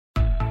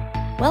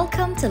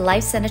Welcome to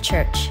Life Center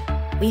Church.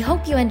 We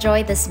hope you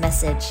enjoy this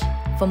message.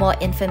 For more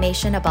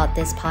information about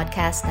this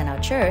podcast and our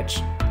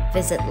church,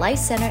 visit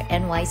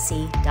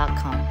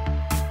lifecenternyc.com.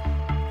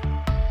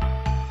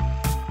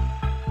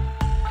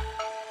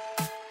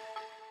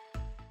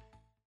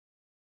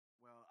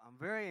 Well, I'm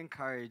very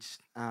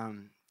encouraged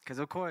because,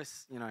 of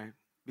course,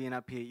 being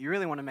up here, you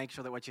really want to make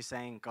sure that what you're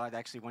saying, God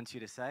actually wants you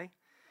to say.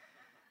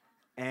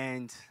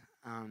 And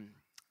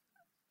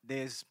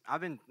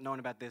I've been knowing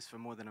about this for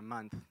more than a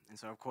month, and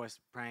so, of course,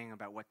 praying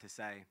about what to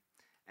say.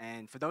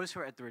 And for those who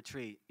were at the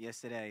retreat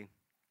yesterday,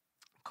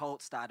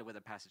 Colt started with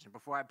a passage. And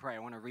before I pray, I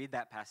want to read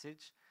that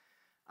passage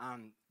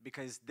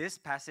because this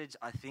passage,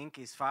 I think,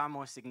 is far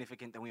more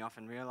significant than we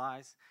often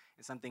realize.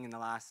 It's something in the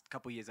last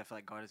couple years I feel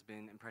like God has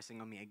been impressing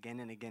on me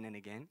again and again and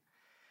again.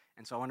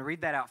 And so I want to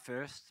read that out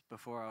first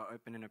before I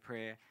open in a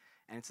prayer.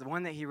 And it's the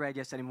one that he read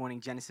yesterday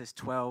morning, Genesis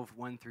 12,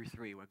 1 through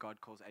 3, where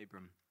God calls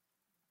Abram.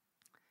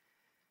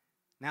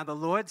 Now the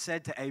Lord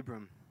said to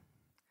Abram,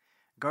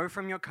 "Go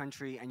from your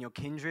country and your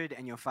kindred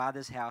and your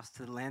father's house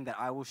to the land that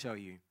I will show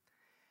you.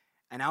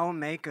 And I will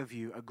make of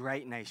you a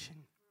great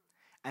nation.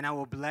 And I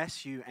will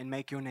bless you and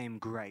make your name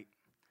great,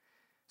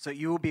 so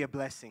you will be a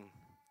blessing.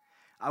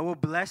 I will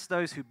bless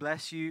those who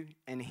bless you,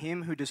 and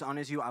him who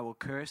dishonors you I will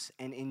curse.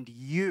 And in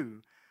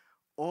you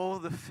all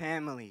the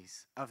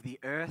families of the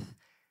earth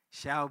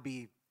shall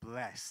be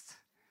blessed."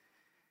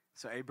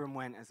 So Abram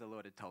went as the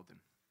Lord had told him.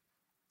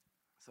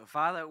 So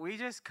Father, we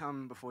just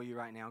come before you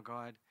right now,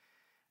 God.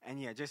 And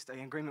just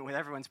in agreement with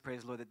everyone's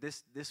prayers, Lord, that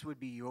this would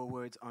be your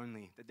words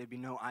only, that there be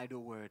no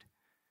idle word.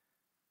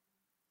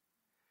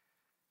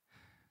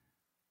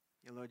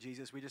 Lord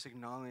Jesus, we just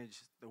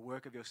acknowledge the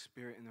work of your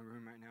Spirit in the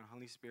room right now.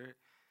 Holy Spirit,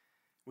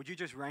 would you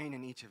just reign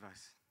in each of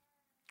us?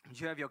 Would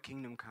you have your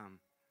kingdom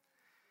come?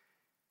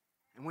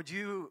 And would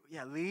you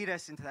lead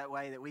us into that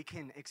way that we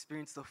can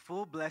experience the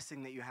full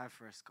blessing that you have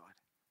for us, God?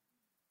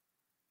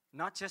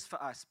 Not just for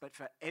us, but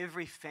for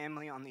every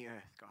family on the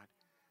earth, God.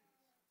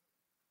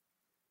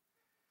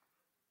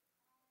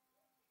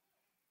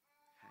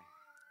 Okay.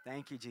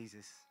 Thank you,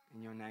 Jesus.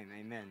 In your name,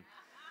 amen.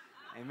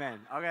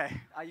 Amen.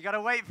 Okay, you got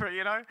to wait for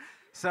it,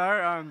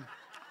 So,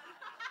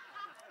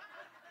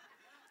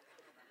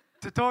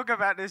 to talk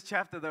about this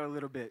chapter, though, a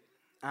little bit,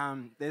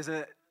 there's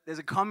a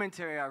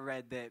commentary I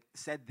read that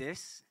said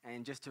this,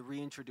 and just to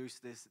reintroduce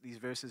these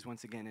verses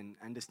once again and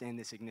understand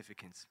their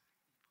significance.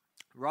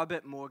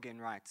 Robert Morgan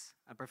writes,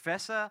 "A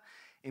professor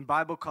in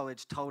Bible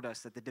college told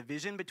us that the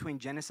division between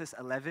Genesis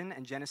 11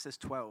 and Genesis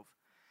 12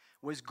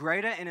 was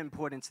greater in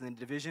importance than the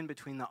division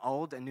between the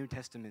Old and New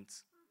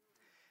Testaments.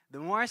 The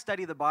more I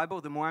study the Bible,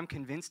 the more I'm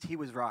convinced he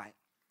was right.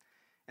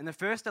 In the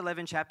first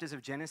 11 chapters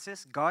of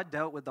Genesis, God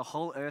dealt with the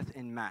whole earth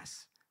in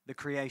mass, the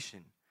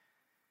creation,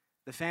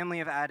 the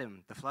family of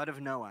Adam, the flood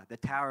of Noah, the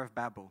Tower of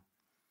Babel.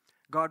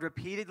 God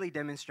repeatedly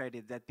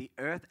demonstrated that the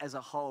earth as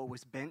a whole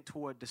was bent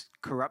toward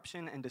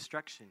corruption and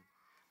destruction.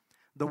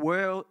 The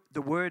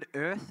word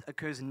earth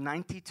occurs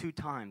 92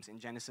 times in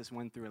Genesis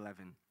 1 through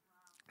 11.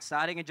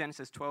 Starting in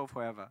Genesis 12,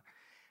 however,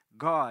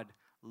 God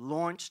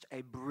launched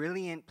a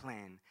brilliant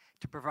plan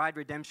to provide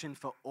redemption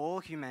for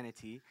all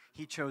humanity.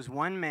 He chose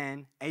one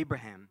man,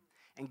 Abraham,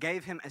 and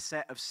gave him a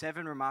set of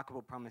 7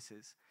 remarkable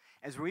promises.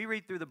 As we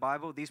read through the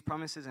Bible, these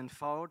promises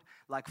unfold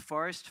like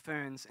forest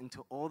ferns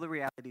into all the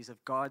realities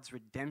of God's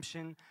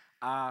redemption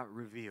are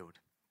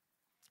revealed."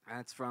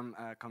 That's from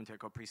a commentary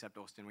called Precept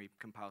Austin. We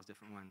compiles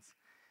different ones.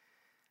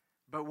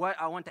 But what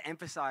I want to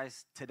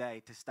emphasize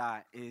today to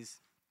start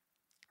is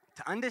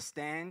to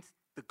understand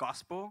the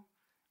gospel,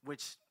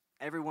 which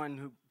everyone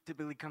who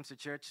typically comes to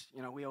church,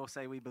 we all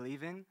say we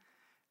believe in.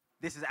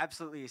 This is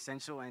absolutely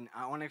essential, and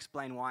I want to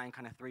explain why in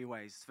kind of 3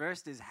 ways.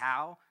 First is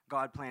how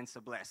God plans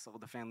to bless all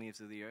the families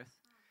of the earth.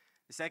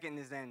 The second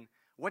is then,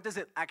 what does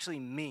it actually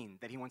mean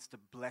that he wants to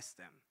bless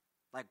them?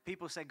 Like,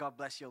 people say God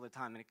bless you all the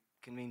time, and it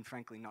can mean,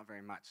 frankly, not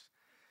very much.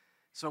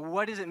 So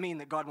what does it mean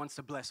that God wants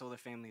to bless all the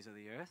families of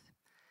the earth?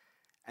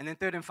 And then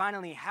third and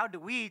finally, how do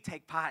we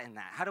take part in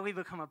that? How do we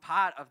become a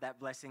part of that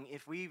blessing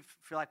if we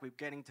feel like we're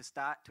getting to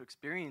start to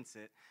experience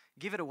it,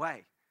 give it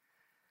away?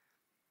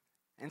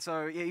 And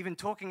so, even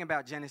talking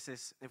about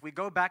Genesis, if we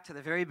go back to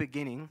the very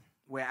beginning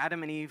where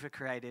Adam and Eve are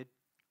created,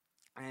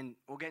 and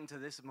we'll get into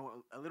this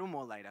a little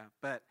more later,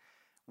 but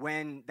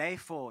when they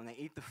fall and they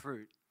eat the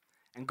fruit,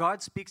 and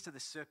God speaks to the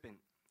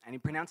serpent, and he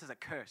pronounces a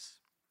curse.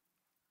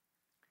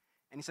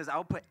 And he says, "I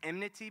will put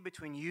enmity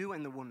between you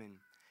and the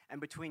woman, and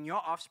between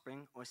your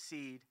offspring, or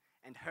seed,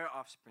 and her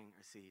offspring,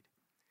 or seed.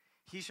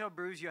 He shall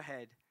bruise your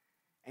head,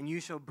 and you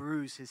shall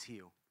bruise his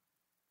heel."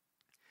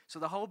 So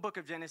the whole book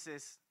of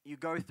Genesis, you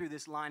go through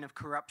this line of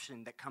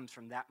corruption that comes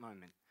from that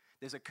moment.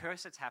 There's a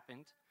curse that's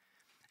happened,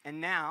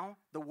 and now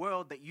the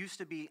world that used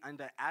to be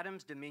under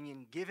Adam's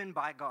dominion given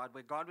by God,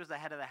 where God was the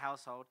head of the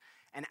household,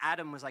 and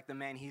Adam was like the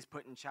man he's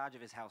put in charge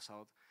of his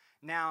household,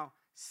 now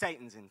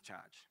Satan's in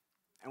charge.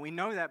 And we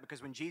know that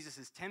because when Jesus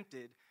is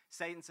tempted,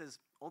 Satan says,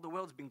 "All the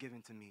world's been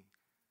given to me.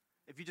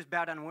 If you just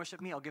bow down and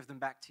worship me, I'll give them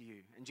back to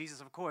you." And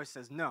Jesus, of course,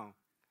 says, "No,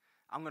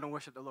 I'm going to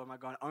worship the Lord my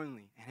God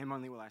only, and him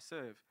only will I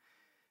serve."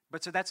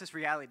 But so that's this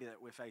reality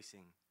that we're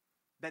facing.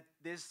 that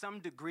there's some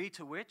degree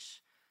to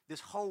which this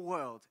whole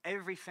world,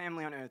 every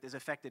family on earth is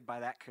affected by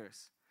that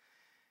curse.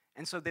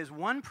 And so there's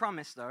one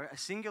promise, though, a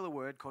singular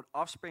word called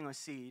offspring or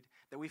seed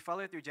that we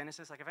follow through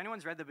Genesis. Like if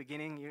anyone's read the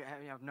beginning, you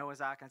have Noah's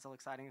Ark and it's all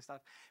exciting and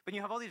stuff. But you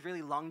have all these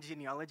really long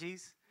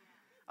genealogies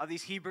of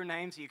these Hebrew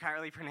names that you can't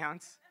really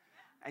pronounce.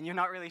 And you're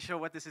not really sure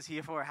what this is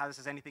here for or how this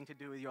has anything to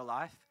do with your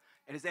life.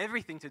 It has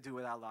everything to do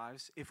with our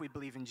lives if we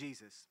believe in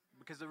Jesus.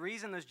 Because the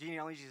reason those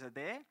genealogies are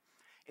there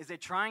is they're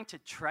trying to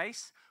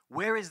trace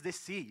where is this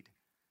seed.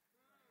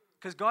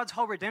 Because God's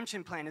whole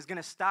redemption plan is going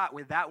to start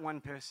with that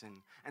one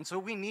person. And so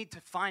we need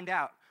to find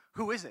out,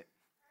 who is it?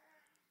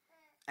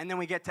 And then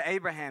we get to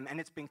Abraham, and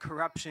it's been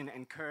corruption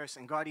and curse,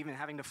 and God even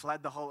having to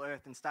flood the whole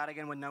earth and start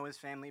again with Noah's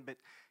family. But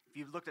if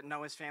you've looked at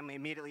Noah's family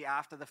immediately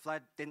after the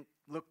flood, didn't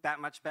look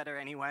that much better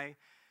anyway.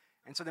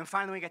 And so then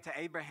finally we get to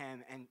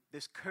Abraham, and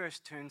this curse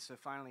turns to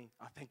finally,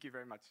 oh, thank you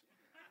very much.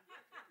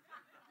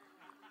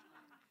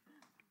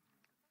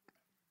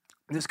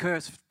 This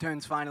curse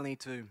turns finally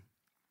to,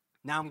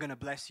 now I'm going to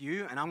bless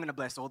you, and I'm going to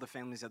bless all the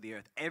families of the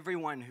earth.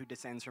 Everyone who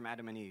descends from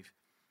Adam and Eve,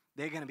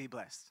 they're going to be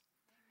blessed.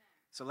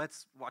 So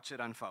let's watch it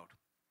unfold.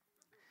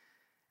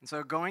 And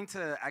so going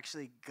to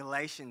actually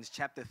Galatians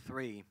chapter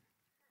 3,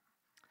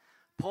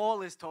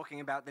 Paul is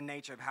talking about the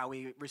nature of how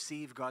we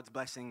receive God's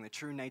blessing, the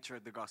true nature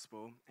of the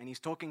gospel. And he's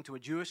talking to a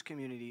Jewish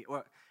community,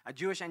 or a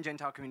Jewish and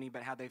Gentile community,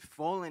 but how they've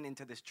fallen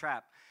into this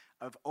trap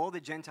of all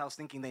the Gentiles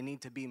thinking they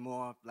need to be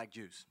more like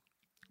Jews.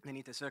 They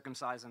need to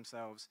circumcise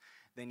themselves.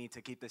 They need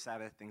to keep the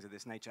Sabbath, things of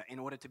this nature, in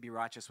order to be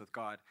righteous with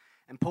God.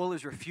 And Paul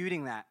is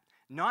refuting that,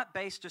 not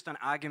based just on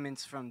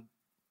arguments from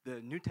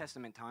the New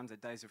Testament times, the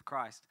days of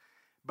Christ,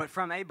 but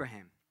from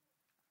Abraham.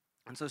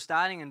 And so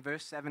starting in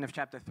verse 7 of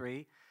chapter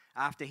 3,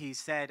 after he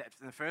said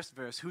in the first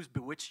verse, who's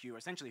bewitched you, or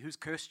essentially who's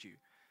cursed you,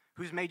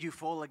 who's made you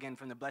fall again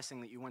from the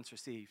blessing that you once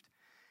received.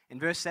 In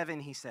verse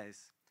 7 he says,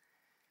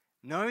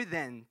 know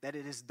then that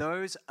it is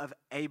those of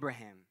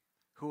Abraham,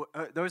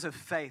 those of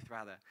faith,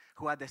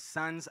 who are the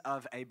sons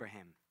of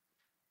Abraham.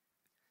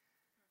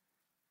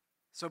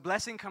 So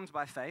blessing comes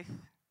by faith,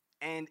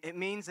 and it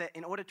means that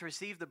in order to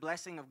receive the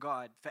blessing of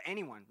God for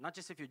anyone, not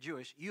just if you're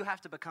Jewish, you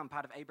have to become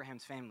part of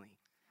Abraham's family.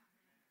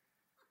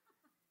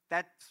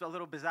 That's a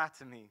little bizarre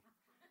to me.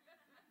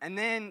 And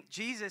then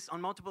Jesus,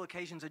 on multiple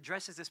occasions,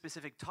 addresses a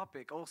specific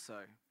topic also,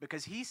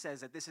 because he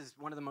says that this is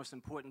one of the most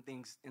important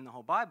things in the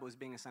whole Bible, is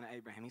being a son of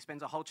Abraham. He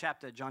spends a whole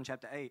chapter, John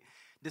chapter 8,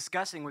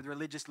 discussing with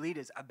religious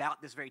leaders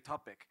about this very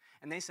topic.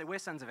 And they say, we're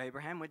sons of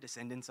Abraham, we're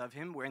descendants of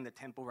him, we're in the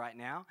temple right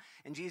now.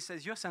 And Jesus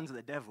says, you're sons of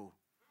the devil,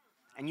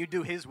 and you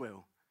do his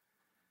will.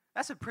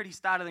 That's a pretty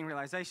startling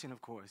realization,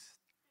 of course.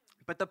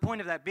 But the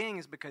point of that being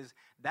is because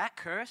that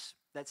curse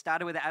that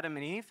started with Adam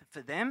and Eve,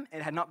 for them,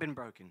 it had not been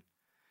broken.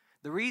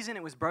 The reason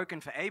it was broken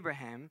for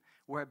Abraham,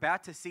 we're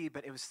about to see,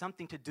 but it was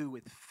something to do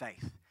with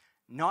faith,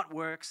 not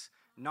works,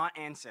 not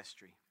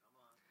ancestry.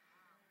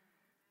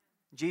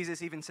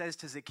 Jesus even says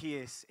to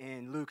Zacchaeus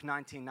in Luke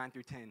 19, 9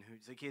 through 10, who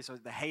Zacchaeus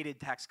was the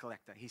hated tax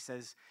collector, he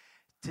says,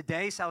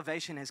 today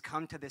salvation has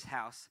come to this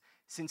house,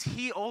 since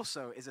he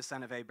also is a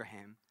son of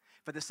Abraham,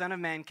 for the Son of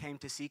Man came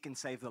to seek and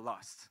save the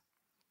lost.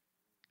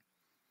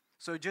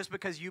 So just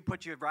because you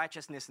put your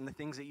righteousness in the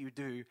things that you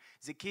do,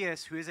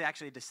 Zacchaeus, who is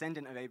actually a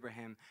descendant of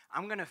Abraham,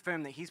 I'm going to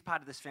affirm that he's part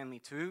of this family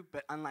too,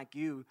 but unlike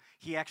you,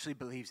 he actually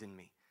believes in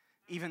me,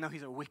 even though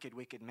he's a wicked,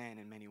 wicked man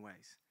in many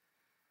ways.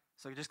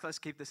 So just let's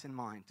keep this in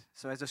mind.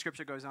 So as the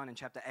scripture goes on in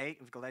chapter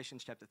 8 of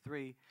Galatians chapter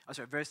 3,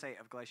 verse 8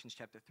 of Galatians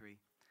chapter 3,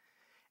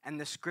 and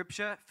the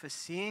scripture,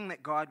 foreseeing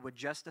that God would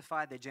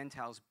justify the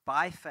Gentiles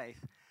by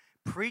faith,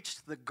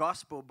 preached the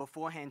gospel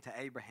beforehand to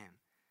Abraham,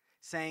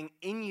 saying,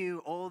 in you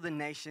all the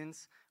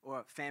nations,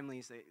 or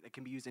families, they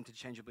can be used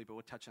interchangeably, but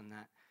we'll touch on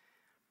that,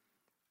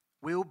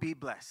 will be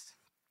blessed.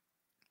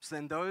 So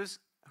then those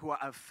who are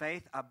of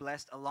faith are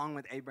blessed along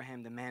with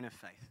Abraham, the man of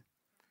faith.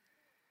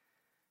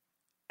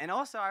 And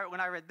also,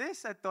 when I read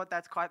this, I thought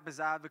that's quite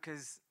bizarre,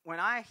 because when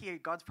I hear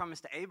God's promise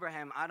to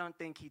Abraham, I don't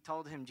think he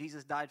told him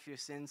Jesus died for your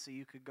sins so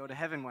you could go to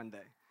heaven one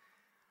day.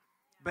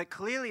 But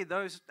clearly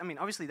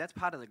obviously that's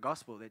part of the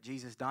gospel, that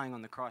Jesus dying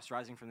on the cross,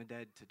 rising from the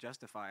dead to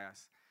justify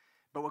us.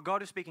 But what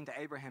God is speaking to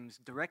Abraham is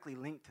directly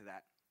linked to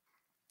that.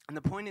 And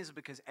the point is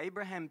because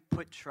Abraham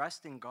put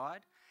trust in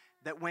God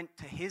that went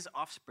to his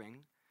offspring,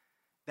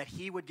 that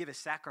he would give a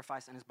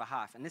sacrifice on his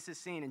behalf. And this is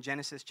seen in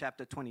Genesis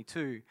chapter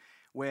 22,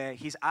 where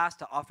he's asked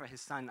to offer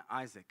his son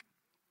Isaac.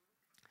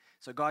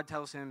 So God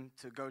tells him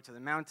to go to the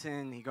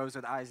mountain. He goes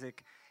with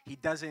Isaac. He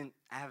doesn't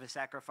have a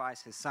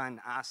sacrifice. His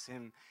son asks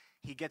him.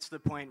 He gets to the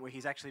point where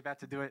he's actually about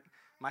to do it.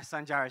 My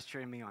son Jara is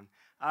cheering me on.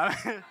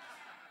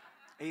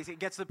 He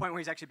gets to the point where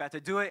he's actually about to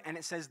do it, and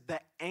it says,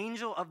 the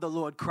angel of the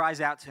Lord cries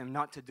out to him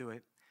not to do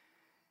it.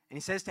 And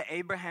he says to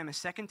Abraham a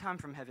second time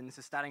from heaven, this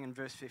is starting in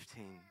verse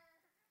 15,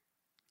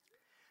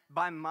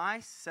 by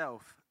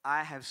myself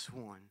I have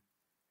sworn,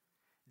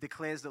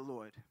 declares the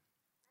Lord,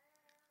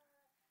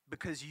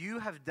 because you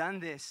have done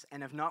this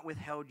and have not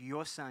withheld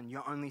your son,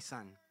 your only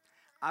son,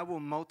 I will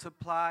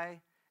multiply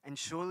and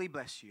surely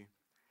bless you.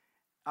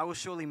 I will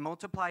surely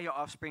multiply your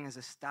offspring as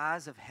the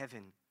stars of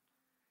heaven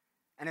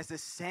and as the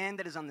sand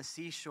that is on the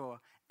seashore,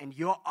 and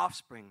your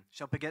offspring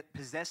shall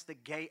possess the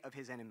gate of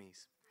his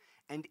enemies.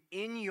 And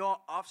in your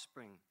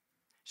offspring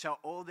shall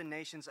all the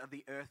nations of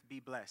the earth be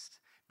blessed,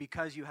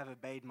 because you have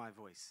obeyed my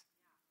voice.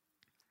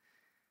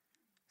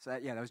 So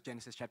that was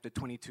Genesis chapter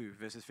 22,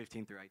 verses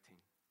 15 through 18.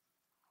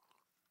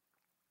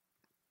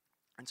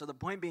 And so the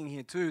point being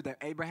here too, that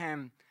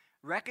Abraham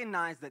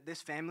recognized that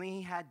this family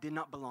he had did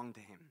not belong to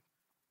him.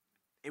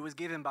 It was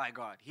given by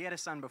God. He had a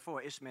son before,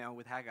 Ishmael,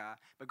 with Hagar,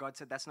 but God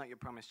said, that's not your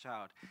promised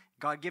child.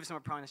 God gives him a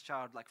promised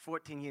child like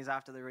 14 years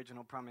after the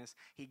original promise.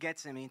 He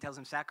gets him, and he tells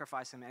him,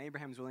 sacrifice him, and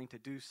Abraham's willing to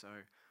do so.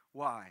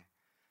 Why?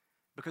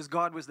 Because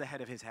God was the head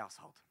of his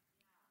household.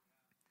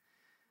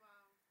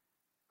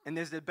 And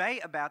there's debate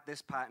about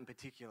this part in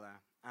particular,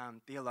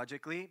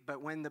 theologically,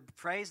 but when the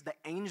phrase, the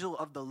angel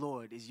of the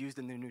Lord, is used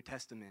in the New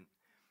Testament,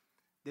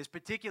 there's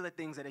particular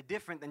things that are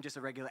different than just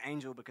a regular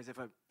angel, because if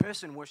a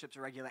person worships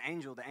a regular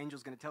angel, the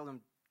angel's going to tell them,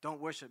 don't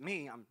worship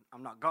me,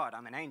 I'm not God,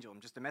 I'm an angel, I'm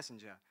just a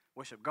messenger,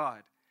 worship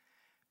God.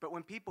 But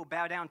when people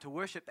bow down to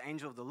worship the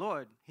angel of the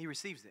Lord, he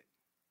receives it.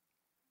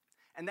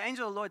 And the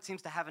angel of the Lord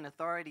seems to have an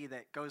authority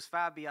that goes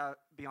far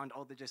beyond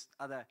all the just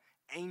other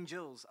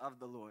angels of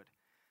the Lord.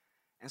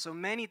 And so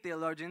many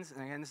theologians,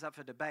 and again this is up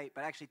for debate,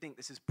 but I actually think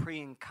this is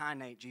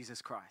pre-incarnate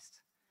Jesus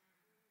Christ.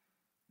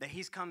 That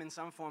he's come in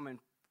some form and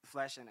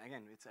flesh, and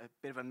again, it's a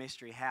bit of a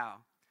mystery how.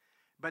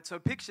 But so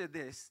picture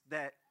this,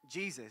 that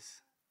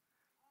Jesus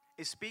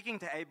is speaking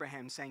to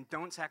Abraham saying,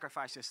 don't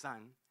sacrifice your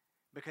son,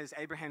 because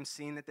Abraham's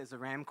seen that there's a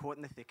ram caught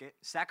in the thicket.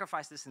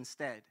 Sacrifice this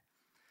instead.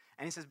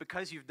 And he says,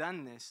 because you've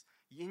done this,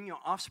 in your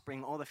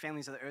offspring, all the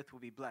families of the earth will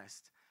be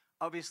blessed.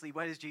 Obviously,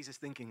 what is Jesus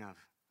thinking of?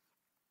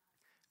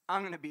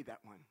 I'm going to be that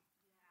one.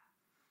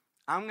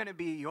 I'm going to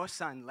be your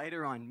son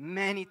later on,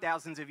 many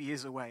thousands of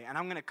years away, and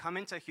I'm going to come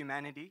into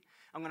humanity,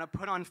 I'm going to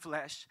put on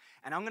flesh,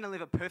 and I'm going to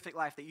live a perfect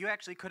life that you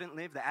actually couldn't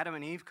live, that Adam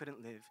and Eve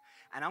couldn't live,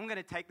 and I'm going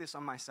to take this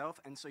on myself,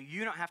 and so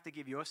you don't have to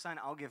give your son,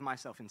 I'll give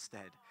myself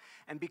instead.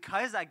 And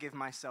because I give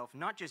myself,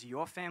 not just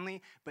your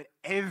family, but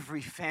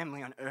every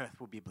family on earth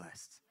will be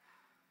blessed.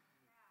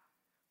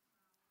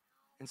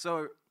 And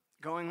so,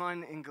 going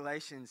on in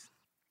Galatians,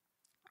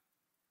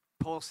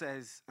 Paul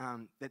says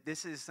that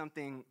this is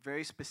something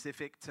very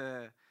specific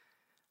to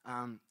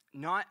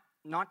not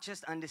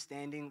just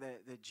understanding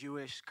the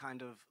Jewish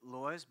kind of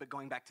laws, but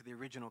going back to the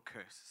original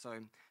curse. So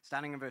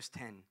starting in verse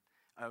 10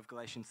 of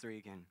Galatians 3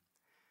 again.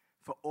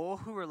 For all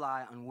who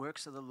rely on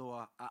works of the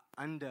law are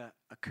under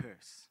a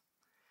curse.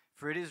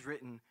 For it is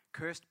written,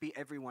 cursed be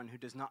everyone who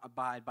does not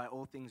abide by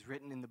all things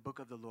written in the book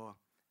of the law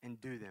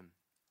and do them.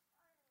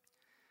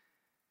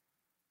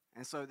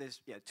 And so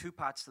there's two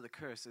parts to the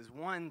curse. There's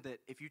one that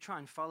if you try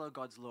and follow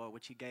God's law,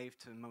 which he gave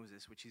to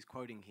Moses, which he's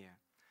quoting here,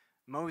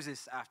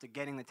 Moses, after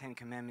getting the 10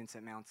 Commandments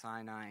at Mount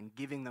Sinai and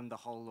giving them the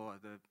whole law,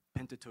 the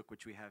Pentateuch,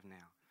 which we have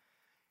now,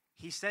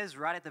 he says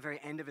right at the very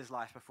end of his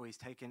life, before he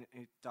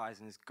dies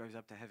and goes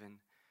up to heaven,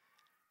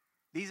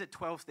 these are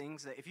 12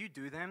 things that if you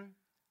do them,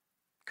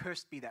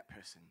 cursed be that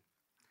person.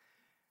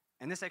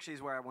 And this actually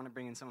is where I want to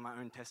bring in some of my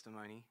own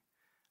testimony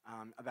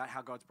about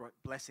how God's brought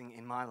blessing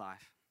in my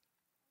life.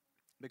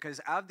 Because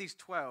out of these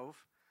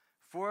 12,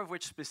 4 of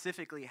which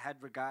specifically had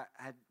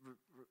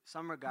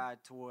some regard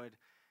toward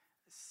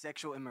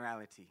sexual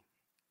immorality.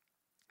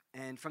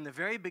 And from the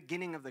very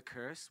beginning of the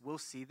curse, we'll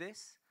see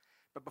this.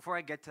 But before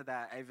I get to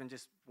that, I even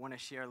just want to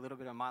share a little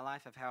bit of my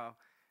life of how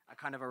I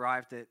kind of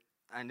arrived at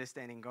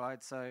understanding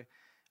God. So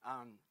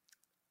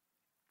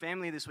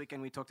family this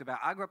weekend we talked about,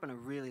 I grew up in a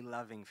really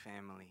loving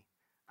family.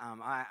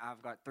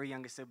 I've got 3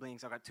 younger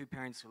siblings. I've got 2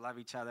 parents who love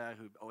each other,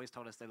 who always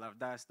told us they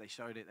loved us. They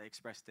showed it, they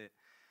expressed it.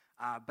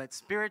 But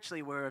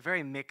spiritually, we're a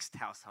very mixed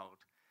household.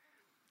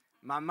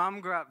 My mom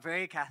grew up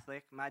very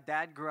Catholic. My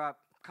dad grew up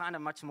kind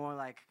of much more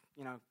like,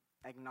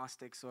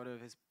 agnostic sort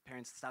of. His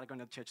parents started going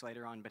to church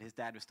later on, but his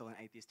dad was still an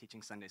atheist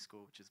teaching Sunday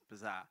school, which is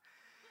bizarre.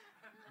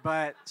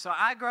 But so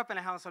I grew up in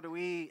a household where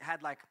we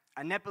had like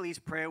a Nepalese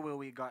prayer wheel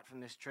we got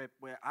from this trip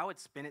where I would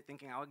spin it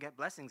thinking I would get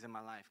blessings in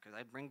my life because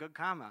I'd bring good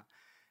karma.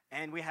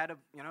 And we had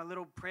a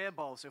little prayer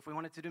bowl, so if we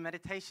wanted to do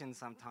meditation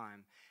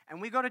sometime.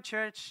 And we go to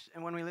church,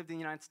 and when we lived in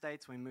the United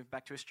States, when we moved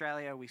back to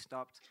Australia, we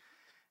stopped.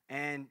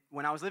 And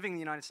when I was living in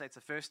the United States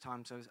the first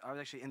time, so I was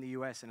actually in the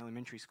US in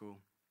elementary school,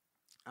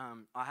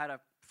 I had a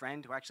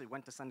friend who I actually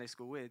went to Sunday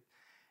school with,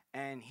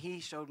 and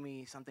he showed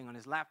me something on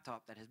his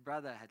laptop that his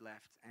brother had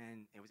left,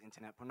 and it was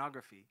internet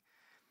pornography.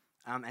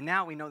 And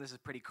now we know this is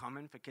pretty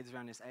common for kids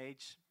around this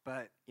age,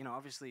 but,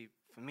 obviously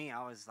for me,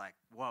 I was like,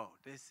 whoa,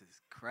 this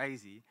is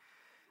crazy.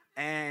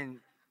 And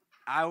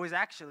I was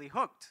actually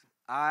hooked.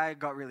 I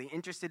got really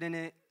interested in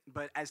it,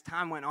 but as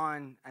time went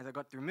on, as I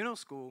got through middle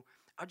school,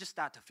 I would just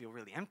start to feel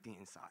really empty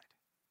inside.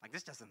 Like,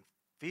 this doesn't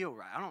feel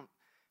right. I don't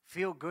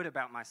feel good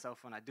about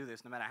myself when I do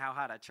this, no matter how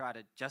hard I try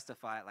to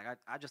justify it. Like,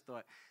 I just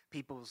thought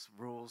people's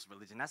rules,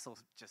 religion, that's all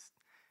just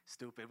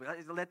stupid.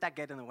 Let that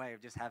get in the way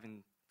of just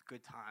having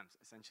good times,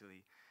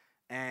 essentially.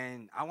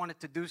 And I wanted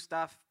to do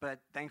stuff,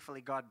 but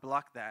thankfully God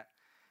blocked that.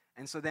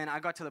 And so then I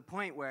got to the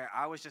point where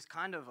I was just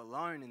kind of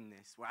alone in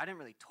this, where I didn't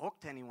really talk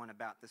to anyone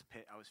about this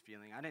pit I was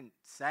feeling. I didn't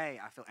say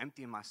I feel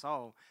empty in my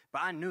soul,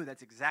 but I knew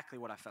that's exactly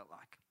what I felt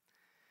like.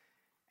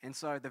 And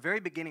so at the very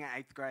beginning of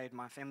 8th grade,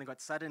 my family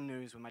got sudden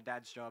news with my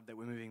dad's job that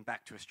we're moving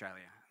back to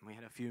Australia. And we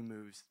had a few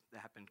moves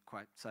that happened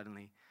quite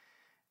suddenly.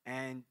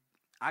 And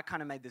I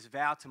kind of made this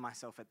vow to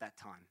myself at that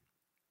time.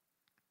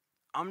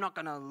 I'm not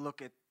going to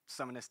look at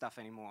some of this stuff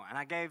anymore. And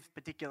I gave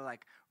particular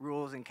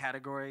rules and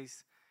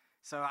categories.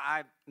 So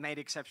I made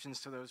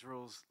exceptions to those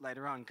rules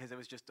later on because it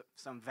was just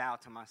some vow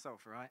to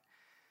myself, right?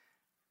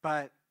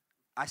 But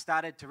I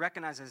started to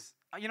recognize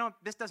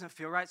this doesn't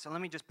feel right, so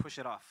let me just push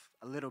it off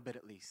a little bit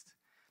at least.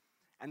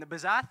 And the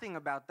bizarre thing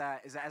about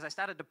that is that as I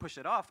started to push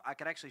it off, I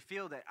could actually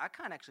feel that I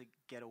can't actually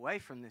get away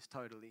from this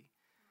totally.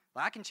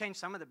 I can change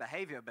some of the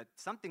behavior, but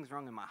something's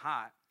wrong in my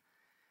heart.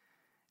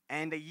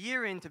 And a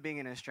year into being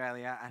in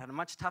Australia, I had a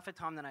much tougher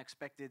time than I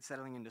expected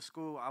settling into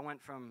school. I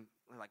went from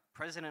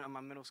president of my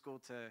middle school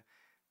to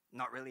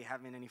not really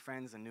having any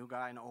friends, a new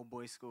guy in an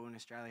all-boys school in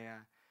Australia,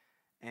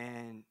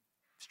 and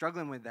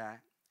struggling with that.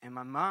 And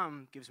my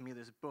mom gives me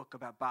this book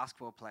about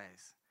basketball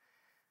players.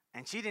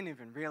 And she didn't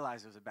even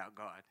realize it was about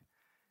God.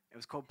 It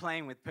was called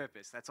Playing with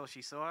Purpose. That's all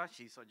she saw.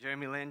 She saw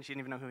Jeremy Lin. She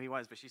didn't even know who he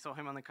was, but she saw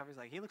him on the cover. She's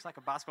like, he looks like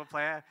a basketball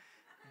player.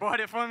 Bought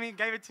it for me,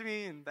 gave it to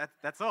me, and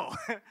that's all.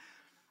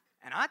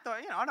 And I thought,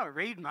 I don't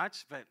read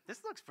much, but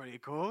this looks pretty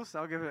cool,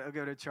 so I'll give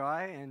it a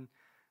try. And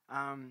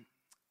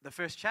the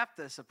first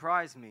chapter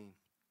surprised me.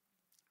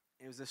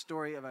 It was the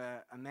story of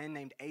a man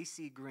named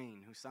A.C.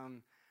 Green, who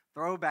some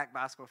throwback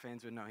basketball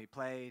fans would know. He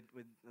played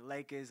with the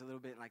Lakers a little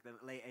bit in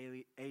the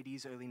late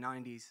 80s, early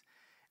 90s.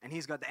 And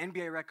he's got the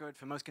NBA record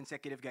for most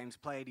consecutive games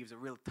played. He was a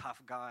real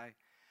tough guy.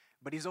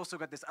 But he's also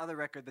got this other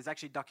record there's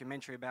actually a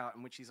documentary about,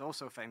 and which he's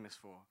also famous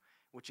for,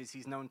 which is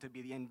he's known to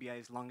be the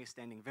NBA's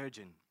longest-standing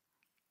virgin.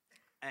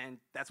 And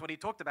that's what he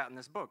talked about in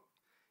this book,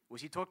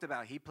 which he talked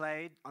about. He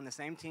played on the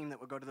same team that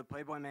would go to the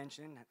Playboy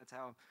Mansion. That's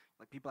how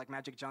people like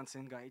Magic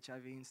Johnson got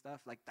HIV and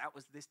stuff. That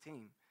was this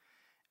team.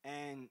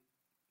 And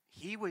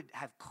he would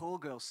have call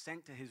girls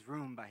sent to his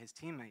room by his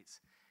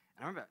teammates.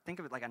 And I remember, think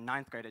of it like a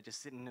 9th grader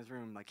just sitting in his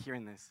room,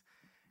 hearing this.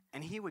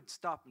 And he would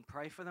stop and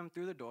pray for them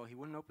through the door. He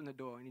wouldn't open the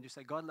door. And he'd just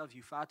say, God loves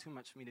you far too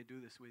much for me to do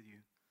this with you.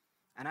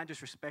 And I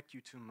just respect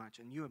you too much.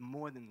 And you are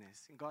more than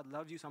this. And God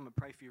loves you, so I'm going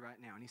to pray for you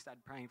right now. And he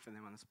started praying for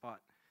them on the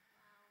spot.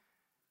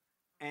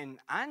 And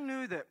I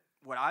knew that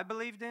what I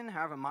believed in,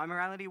 however my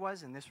morality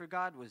was in this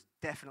regard, was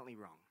definitely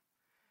wrong.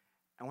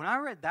 And when I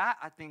read that,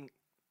 I think,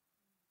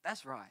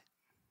 that's right.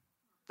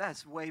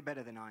 That's way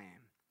better than I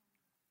am.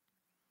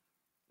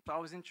 So I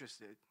was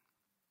interested.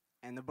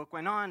 And the book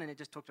went on, and it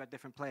just talked about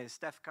different players.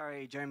 Steph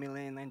Curry, Jeremy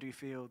Lin, Landry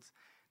Fields.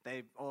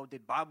 They all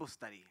did Bible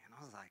study. And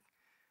I was like,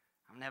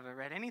 I've never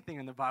read anything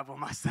in the Bible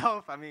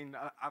myself. I mean,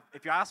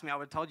 if you asked me, I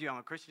would have told you I'm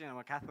a Christian, I'm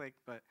a Catholic.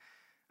 But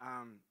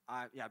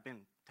I've been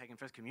taking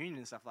First Communion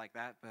and stuff like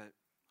that. But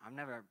I've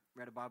never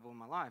read a Bible in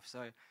my life.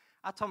 So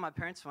I told my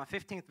parents for my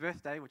 15th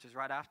birthday, which is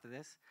right after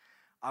this,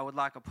 I would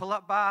like a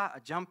pull-up bar, a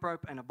jump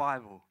rope, and a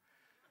Bible.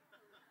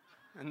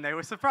 And they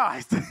were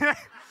surprised.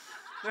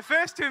 The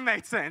first two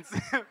made sense.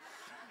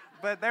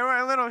 But they were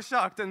a little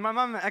shocked. And my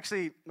mum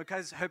actually,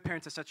 because her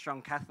parents are such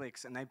strong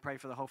Catholics, and they pray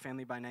for the whole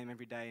family by name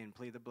every day and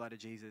plead the blood of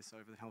Jesus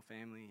over the whole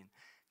family and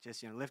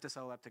just, lift us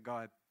all up to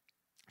God.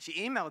 She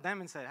emailed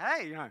them and said,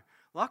 hey,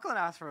 Lachlan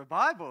asked for a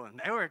Bible.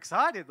 And they were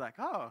excited,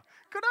 oh,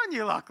 good on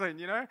you,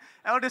 Lachlan,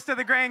 Eldest to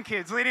the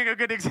grandkids, leading a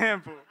good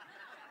example.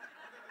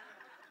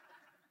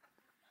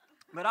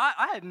 But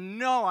I had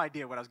no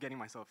idea what I was getting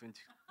myself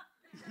into.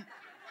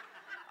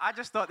 I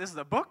just thought, this is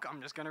a book.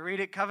 I'm just going to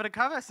read it cover to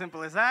cover.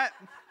 Simple as that.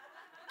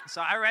 So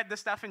I read the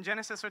stuff in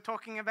Genesis we're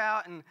talking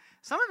about, and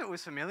some of it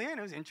was familiar, and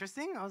it was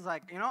interesting. I was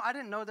like, I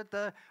didn't know that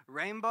the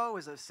rainbow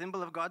was a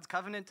symbol of God's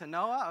covenant to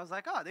Noah. I was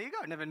like, oh, there you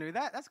go. Never knew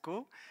that. That's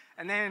cool.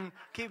 And then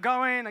keep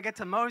going. I get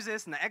to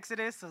Moses and the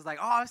Exodus. I was like,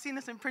 oh, I've seen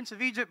this in Prince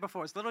of Egypt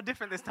before. It's a little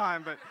different this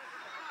time, but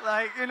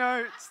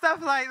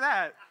stuff like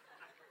that.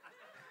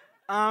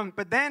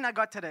 But then I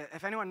got to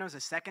if anyone knows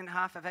the second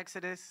half of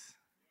Exodus,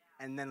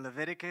 and then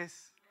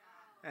Leviticus,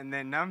 and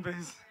then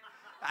Numbers.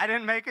 I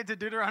didn't make it to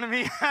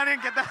Deuteronomy. I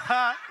didn't get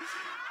that.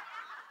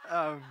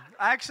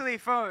 Actually,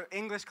 for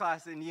English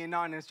class in year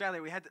 9 in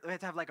Australia, we had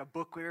to have a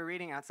book we were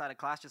reading outside of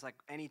class, just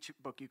any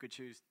book you could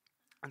choose.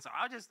 And so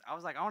I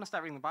was like, I want to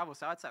start reading the Bible.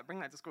 So I'd start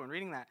bringing that to school and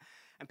reading that.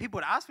 And people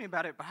would ask me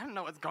about it, but I didn't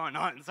know what's going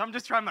on. So I'm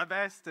just trying my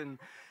best. And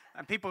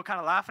people kind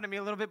of laughing at me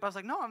a little bit. But I was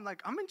like, no,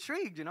 I'm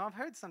intrigued. I've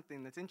heard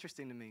something that's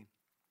interesting to me.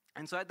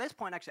 And so at this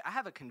point, actually, I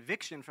have a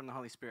conviction from the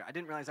Holy Spirit. I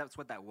didn't realize that's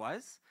what that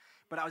was.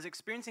 But I was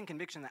experiencing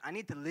conviction that I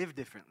need to live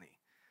differently.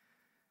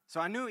 So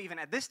I knew even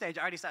at this stage,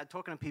 I already started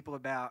talking to people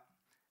about,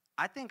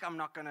 I think I'm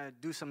not going to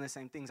do some of the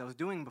same things I was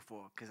doing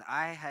before, because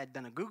I had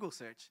done a Google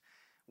search.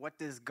 What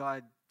does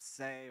God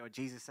say or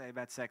Jesus say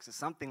about sex or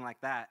something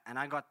like that? And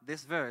I got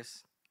this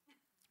verse.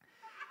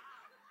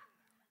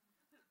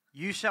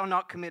 You shall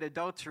not commit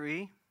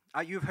adultery.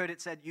 You've heard it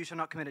said, you shall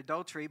not commit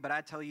adultery, but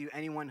I tell you,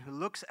 anyone who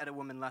looks at a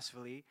woman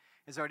lustfully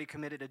has already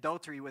committed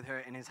adultery with her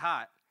in his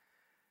heart.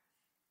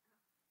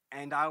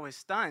 And I was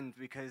stunned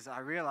because I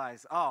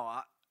realized,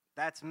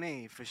 that's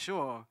me for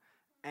sure.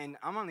 And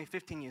I'm only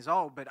 15 years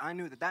old, but I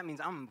knew that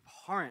means I'm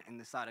abhorrent in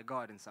the sight of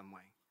God in some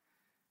way.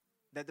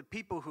 That the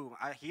people who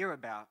I hear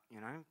about,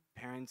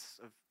 parents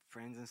of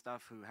friends and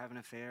stuff who have an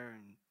affair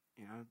and,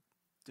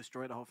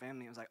 destroy the whole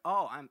family, I was like,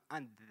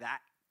 I'm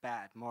that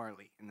bad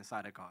morally in the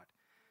sight of God.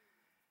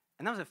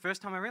 And that was the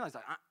first time I realized,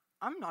 like,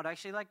 I'm not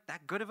actually like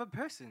that good of a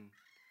person.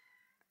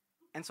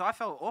 And so I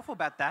felt awful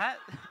about that.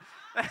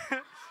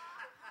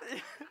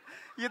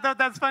 You thought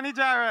that's funny,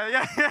 Jara?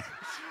 Yeah.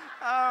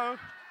 Oh,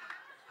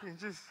 you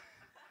just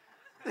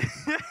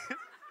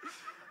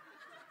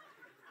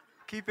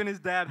keeping his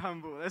dad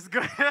humble. That's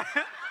good.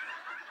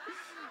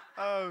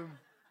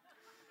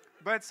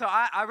 But so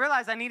I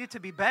realized I needed to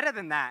be better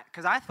than that,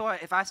 because I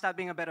thought if I start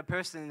being a better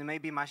person, then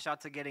maybe my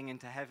shots of getting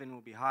into heaven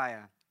will be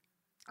higher.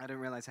 I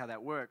didn't realize how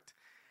that worked.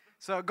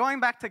 So going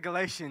back to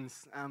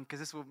Galatians, because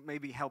this will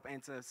maybe help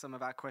answer some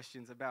of our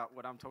questions about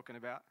what I'm talking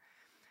about.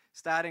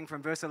 Starting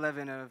from verse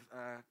 11 of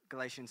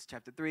Galatians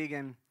chapter 3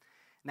 again.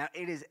 Now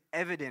it is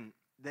evident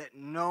that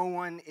no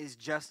one is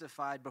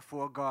justified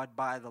before God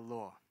by the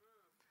law.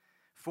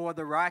 For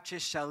the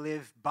righteous shall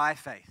live by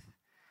faith.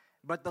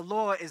 But the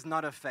law is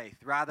not of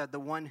faith. Rather, the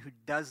one who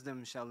does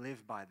them shall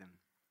live by them.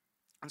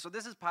 And so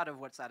this is part of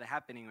what started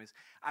happening was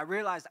I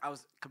realized I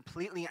was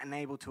completely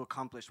unable to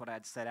accomplish what I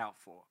had set out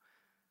for.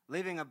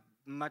 Living a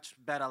much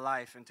better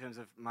life in terms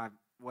of my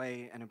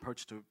way and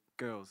approach to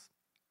girls.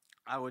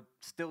 I would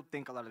still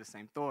think a lot of the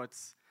same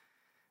thoughts.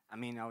 I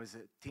mean, I was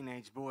a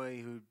teenage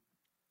boy who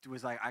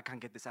was like, I can't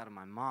get this out of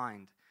my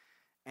mind.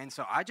 And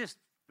so I just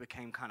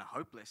became kind of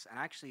hopeless and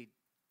actually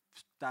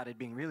started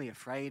being really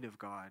afraid of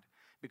God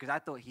because I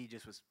thought he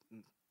just was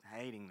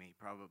hating me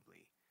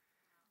probably.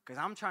 Because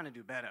I'm trying to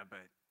do better, but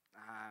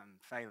I'm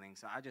failing.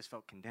 So I just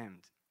felt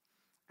condemned.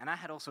 And I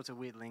had all sorts of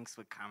weird links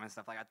with karma and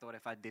stuff. Like I thought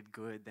if I did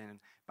good, then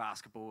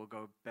basketball would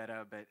go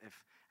better. But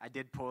if I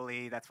did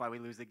poorly, that's why we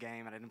lose the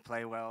game. I didn't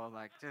play well.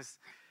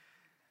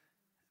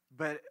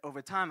 But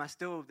over time,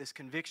 this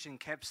conviction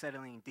kept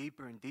settling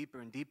deeper and deeper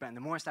and deeper. And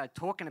the more I started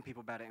talking to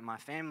people about it in my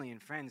family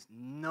and friends,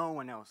 no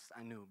one else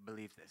I knew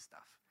believed this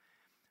stuff.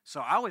 So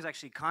I was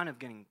actually kind of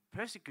getting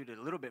persecuted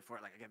a little bit for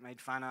it. Like I get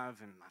made fun of,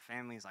 and my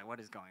family's like, what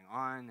is going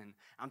on? And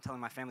I'm telling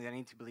my family I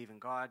need to believe in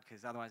God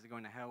because otherwise they're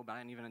going to hell, but I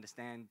didn't even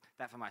understand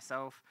that for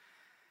myself.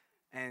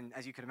 And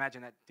as you can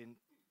imagine, that didn't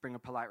bring a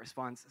polite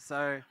response.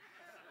 So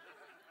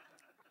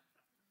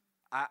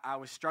I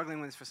was struggling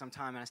with this for some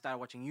time, and I started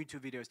watching YouTube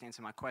videos to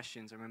answer my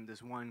questions. I remember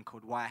there's one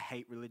called Why I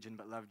Hate Religion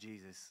But Love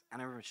Jesus.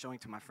 And I remember showing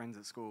it to my friends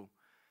at school,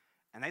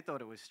 and they thought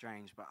it was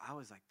strange, but I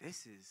was like,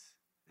 this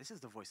is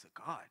the voice of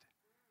God.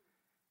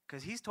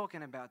 Because he's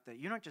talking about that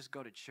you don't just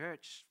go to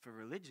church for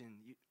religion.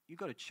 You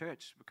go to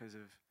church because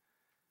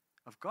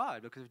of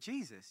God, because of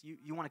Jesus.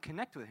 You want to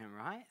connect with him,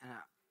 right? And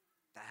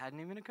that hadn't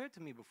even occurred to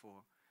me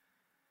before.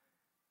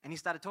 And he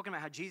started talking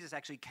about how Jesus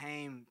actually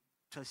came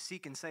to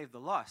seek and save the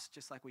lost,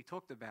 just like we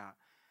talked about.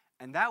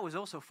 And that was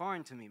also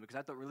foreign to me because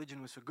I thought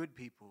religion was for good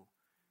people,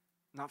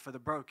 not for the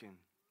broken.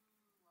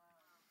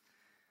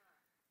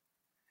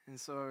 And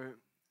so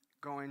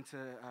going to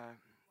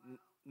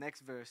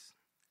next verse.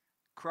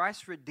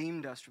 Christ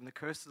redeemed us from the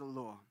curse of the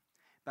law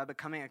by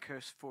becoming a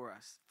curse for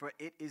us. For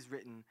it is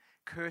written,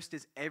 cursed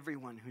is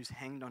everyone who's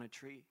hanged on a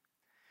tree.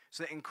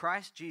 So that in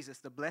Christ Jesus,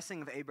 the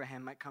blessing of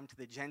Abraham might come to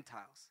the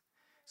Gentiles,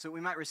 so that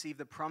we might receive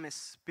the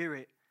promised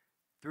Spirit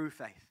through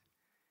faith.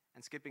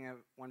 And skipping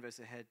one verse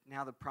ahead,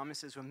 now the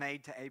promises were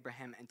made to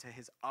Abraham and to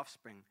his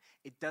offspring.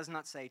 It does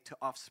not say to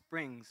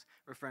offsprings,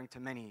 referring to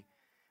many,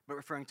 but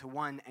referring to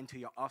one and to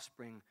your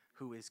offspring,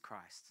 who is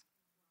Christ.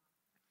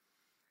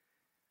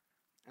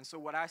 And so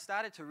what I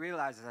started to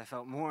realize is I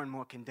felt more and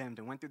more condemned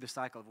and went through the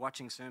cycle of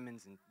watching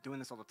sermons and doing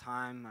this all the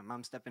time. My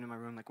mom stepped into my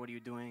room like, what are you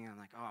doing? And I'm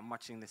like, I'm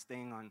watching this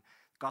thing on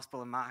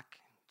Gospel of Mark.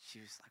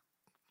 She was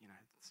like,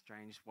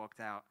 strange,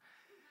 walked out.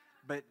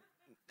 But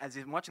as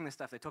I'm watching this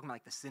stuff, they're talking about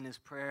like the sinner's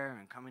prayer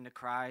and coming to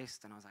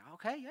Christ. And I was like,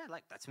 okay, yeah,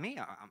 like that's me.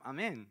 I'm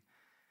in.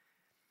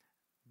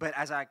 But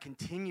as I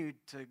continued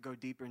to go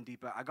deeper and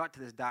deeper, I got to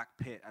this dark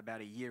pit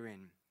about a year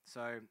in.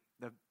 So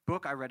the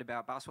book I read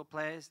about basketball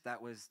players,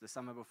 that was the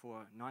summer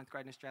before 9th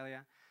grade in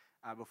Australia,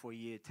 before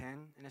year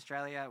 10 in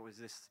Australia, was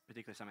this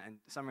particular summer. And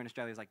summer in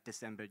Australia is like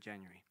December,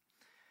 January.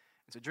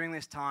 And so during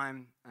this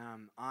time,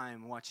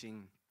 I'm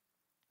watching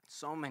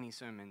so many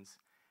sermons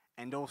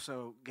and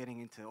also getting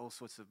into all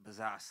sorts of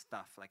bizarre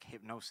stuff like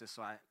hypnosis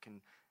so I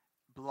can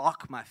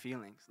block my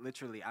feelings.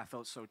 Literally, I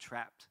felt so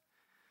trapped.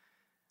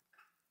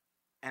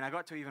 And I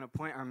got to even a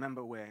point I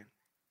remember where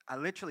I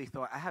literally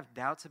thought, I have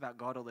doubts about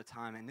God all the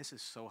time, and this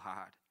is so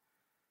hard.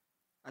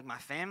 Like, my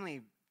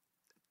family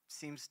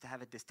seems to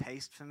have a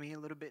distaste for me a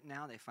little bit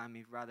now. They find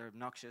me rather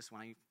obnoxious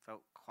when I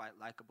felt quite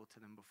likable to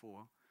them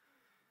before.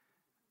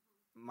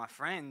 My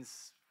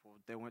friends, well,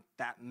 there weren't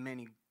that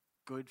many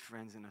good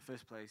friends in the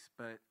first place,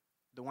 but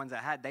the ones I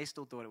had, they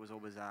still thought it was all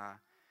bizarre.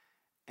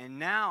 And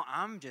now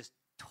I'm just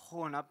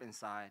torn up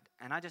inside,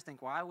 and I just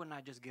think, why wouldn't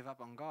I just give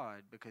up on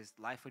God? Because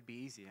life would be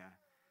easier.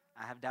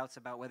 I have doubts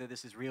about whether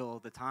this is real all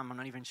the time. I'm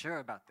not even sure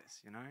about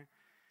this,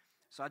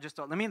 So I just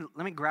thought, let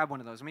me grab one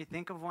of those. Let me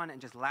think of one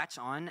and just latch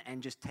on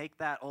and just take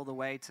that all the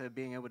way to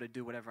being able to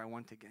do whatever I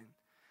want again.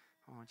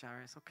 Oh,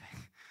 Jairus, okay.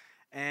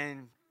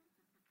 And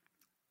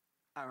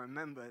I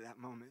remember that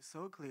moment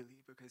so clearly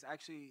because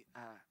actually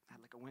I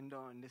had like a window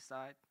on this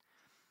side,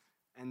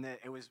 and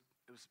it was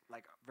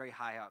like very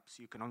high up,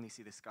 so you can only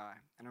see the sky.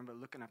 And I remember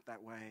looking up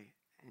that way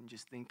and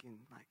just thinking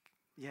like,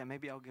 yeah,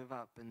 maybe I'll give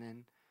up. And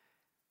then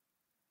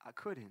I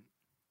couldn't,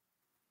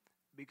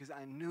 because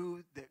I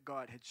knew that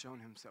God had shown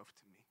himself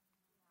to me.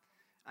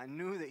 I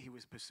knew that he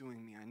was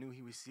pursuing me. I knew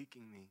he was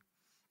seeking me.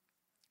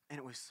 And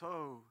it was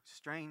so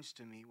strange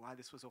to me why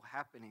this was all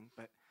happening,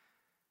 but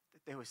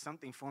that there was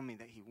something for me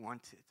that he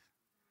wanted.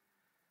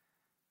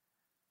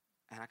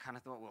 And I kind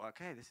of thought, well,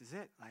 okay, this is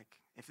it. Like,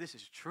 if this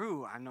is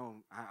true, I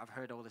know, I've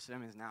heard all the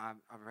sermons now.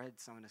 I've read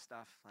some of the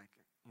stuff. Like,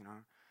 you know,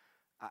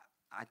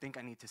 I think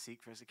I need to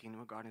seek first the kingdom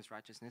of God and his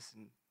righteousness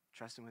and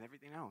trust him with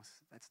everything else.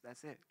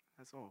 That's it.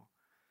 That's all.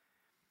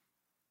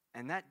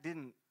 And that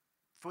didn't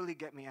fully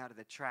get me out of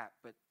the trap,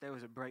 but there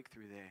was a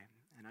breakthrough there.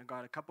 And I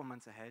got a couple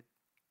months ahead.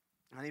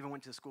 I even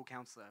went to a school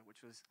counselor,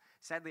 which was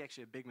sadly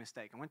actually a big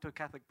mistake. I went to a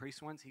Catholic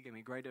priest once. He gave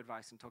me great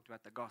advice and talked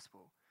about the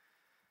gospel.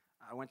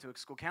 I went to a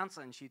school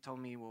counselor, and she told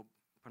me, well,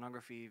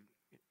 pornography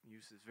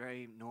use is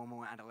very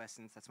normal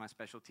adolescence. That's my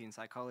specialty in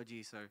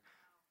psychology, so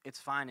it's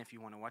fine if you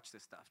want to watch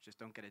this stuff. Just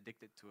don't get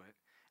addicted to it.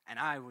 And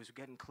I was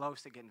getting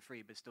close to getting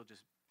free, but still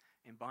just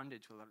in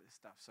bondage to a lot of this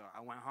stuff. So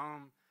I went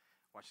home,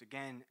 watched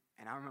again,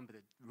 and I remember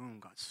the room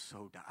got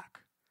so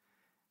dark.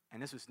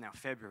 And this was now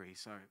February,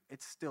 so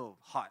it's still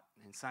hot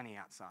and sunny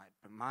outside,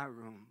 but my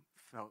room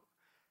felt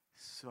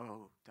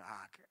so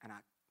dark, and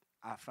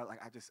I felt like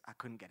I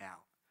couldn't get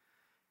out.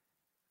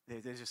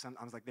 There's just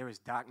I was like, there is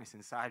darkness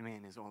inside me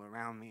and is all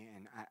around me,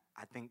 and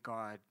I think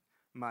God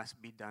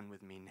must be done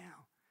with me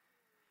now.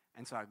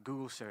 And so I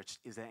Google searched,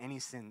 is there any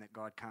sin that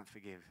God can't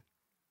forgive?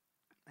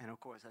 And of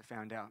course, I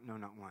found out, no,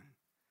 not one.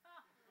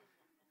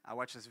 I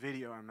watched this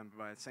video, I remember,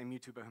 by the same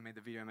YouTuber who made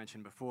the video I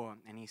mentioned before,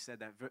 and he said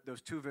that those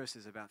two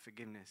verses about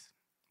forgiveness.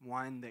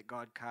 One, that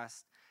God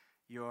cast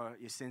your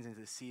sins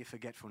into the sea of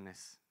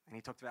forgetfulness. And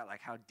he talked about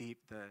like how deep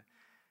the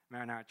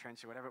Marinara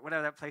Trench or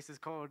whatever that place is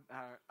called,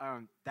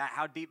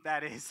 how deep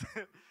that is.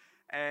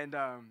 And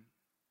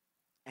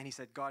he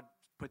said God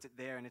puts it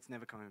there and it's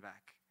never coming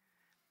back.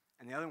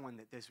 And the other one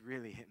that this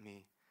really hit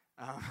me,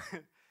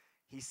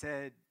 he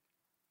said,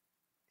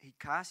 he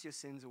casts your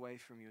sins away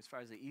from you as far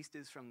as the east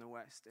is from the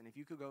west. And if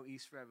you could go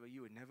east forever,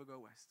 you would never go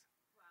west.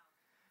 Wow.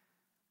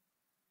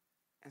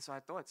 And so I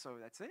thought, so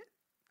that's it?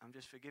 I'm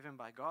just forgiven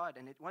by God.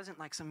 And it wasn't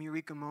like some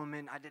eureka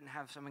moment. I didn't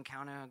have some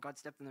encounter. God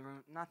stepped in the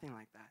room. Nothing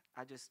like that.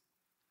 I just,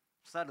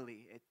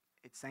 subtly,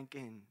 it sank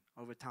in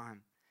over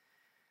time.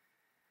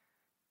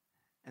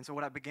 And so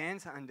what I began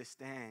to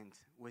understand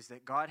was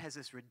that God has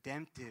this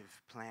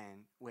redemptive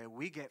plan where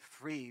we get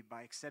free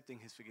by accepting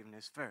his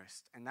forgiveness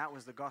first. And that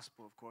was the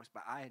gospel, of course,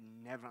 but I had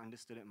never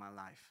understood it in my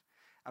life.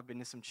 I've been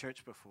to some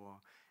church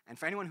before. And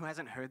for anyone who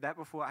hasn't heard that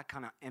before, I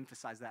cannot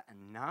emphasize that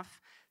enough.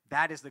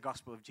 That is the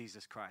gospel of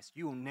Jesus Christ.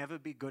 You will never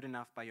be good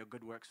enough by your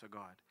good works for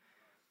God.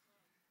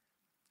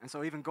 And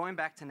so even going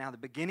back to now the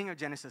beginning of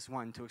Genesis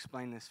 1 to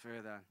explain this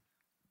further.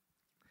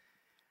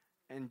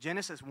 In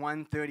Genesis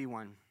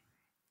 1:31,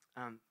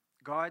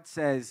 God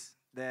says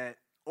that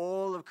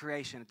all of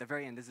creation at the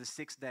very end, there's the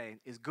sixth day,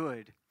 is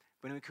good.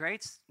 But when he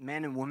creates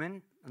man and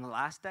woman on the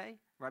last day,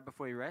 right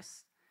before he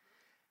rests,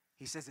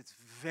 he says it's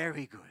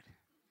very good.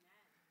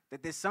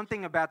 That there's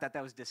something about that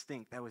was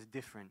distinct, that was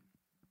different.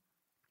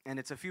 And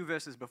it's a few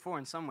verses before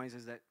in some ways,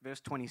 is that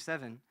verse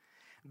 27,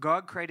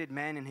 God created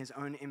man in his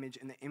own image.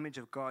 In the image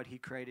of God, he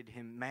created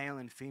him. Male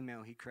and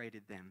female, he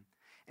created them.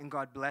 And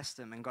God blessed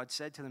them, and God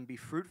said to them, be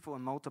fruitful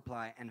and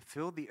multiply, and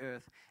fill the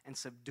earth and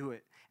subdue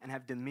it, and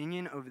have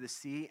dominion over the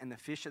sea and the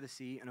fish of the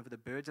sea, and over the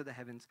birds of the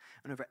heavens,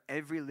 and over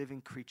every living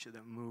creature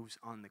that moves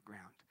on the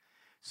ground.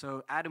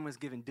 So Adam was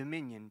given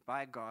dominion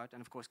by God,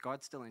 and of course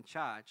God's still in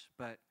charge,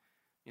 but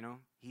you know,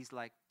 he's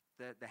like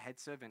the head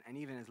servant. And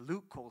even as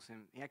Luke calls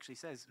him, he actually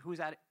says, who's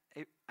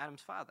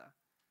Adam's father?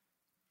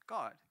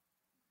 God.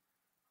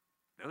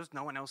 There was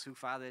no one else who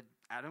fathered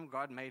Adam.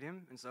 God made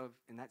him. And so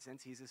in that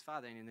sense, he's his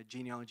father, and in the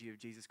genealogy of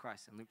Jesus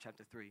Christ in Luke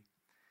chapter 3.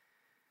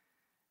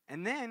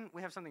 And then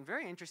we have something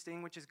very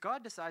interesting, which is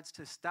God decides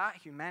to start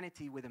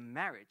humanity with a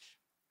marriage.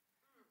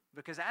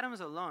 Because Adam is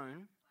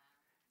alone,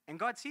 and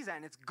God sees that,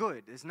 and it's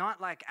good. It's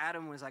not like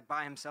Adam was like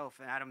by himself,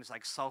 and Adam was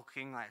like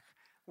sulking, like,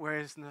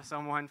 where's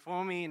someone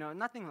for me? You know,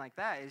 nothing like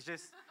that. It's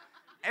just,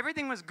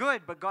 everything was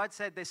good, but God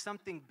said there's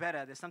something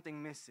better, there's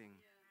something missing.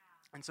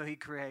 And so he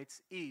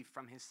creates Eve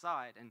from his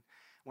side. And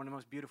one of the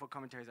most beautiful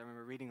commentaries I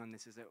remember reading on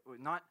this is that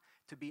not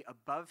to be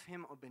above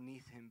him or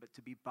beneath him, but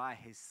to be by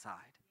his side.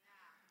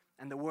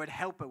 Yeah. And the word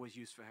helper was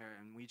used for her.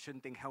 And we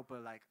shouldn't think helper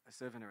like a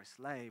servant or a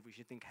slave. We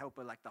should think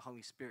helper like the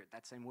Holy Spirit.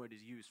 That same word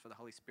is used for the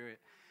Holy Spirit.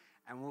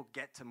 And we'll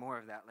get to more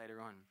of that later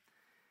on.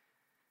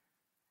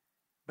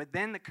 But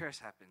then the curse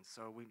happens.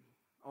 So we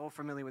all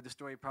familiar with the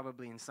story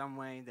probably in some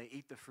way. They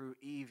eat the fruit.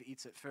 Eve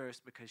eats it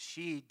first because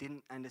she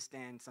didn't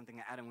understand something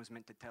that Adam was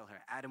meant to tell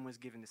her. Adam was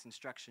given this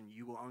instruction,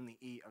 you will only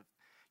eat of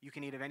You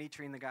can eat of any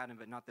tree in the garden,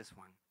 but not this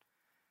one.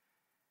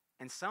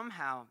 And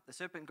somehow, the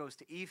serpent goes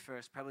to Eve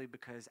first, probably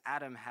because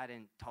Adam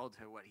hadn't told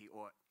her what he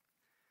ought.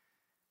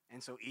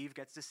 And so Eve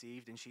gets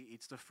deceived, and she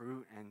eats the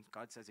fruit, and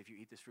God says, if you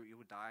eat this fruit, you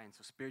will die. And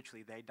so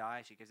spiritually, they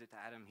die. She gives it to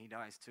Adam. He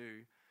dies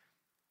too.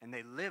 And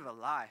they live a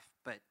life,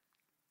 but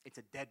it's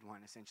a dead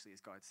one, essentially, is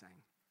God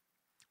saying.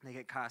 They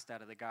get cast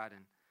out of the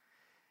garden.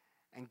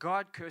 And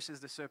God curses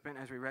the serpent,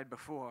 as we read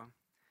before.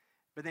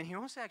 But then he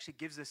also actually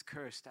gives this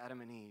curse to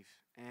Adam and Eve.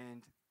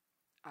 And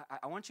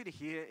I want you to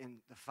hear in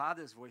the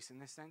Father's voice in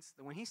this sense,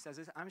 that when he says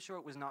this, I'm sure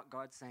it was not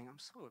God saying, I'm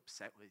so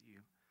upset with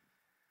you.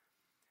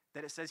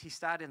 That it says he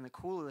started in the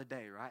cool of the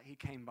day, right? He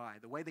came by,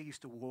 the way they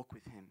used to walk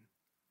with him.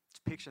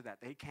 Just picture that.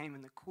 They came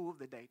in the cool of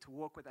the day to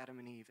walk with Adam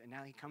and Eve. And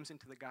now he comes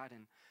into the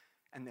garden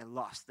and they're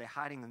lost. They're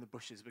hiding in the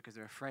bushes because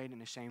they're afraid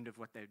and ashamed of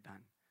what they've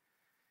done.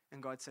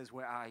 And God says,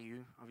 where are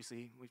you?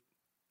 Obviously,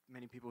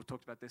 many people have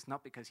talked about this,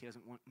 not because he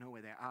doesn't know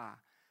where they are,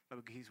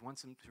 but because he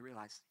wants them to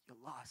realize, you're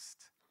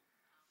lost.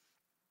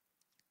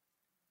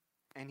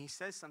 And he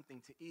says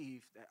something to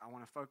Eve that I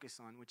want to focus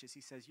on, which is he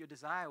says, your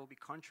desire will be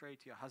contrary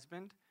to your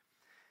husband,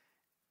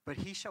 but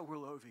he shall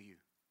rule over you.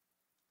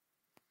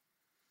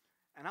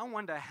 And I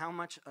wonder how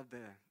much of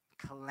the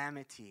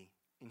calamity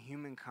in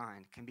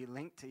humankind can be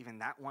linked to even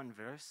that one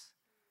verse,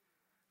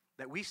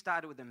 that we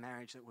started with a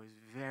marriage that was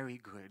very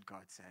good,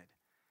 God said.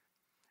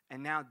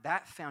 And now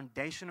that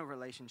foundational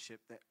relationship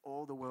that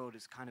all the world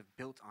is kind of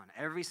built on,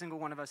 every single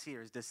one of us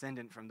here is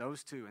descendant from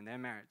those two and their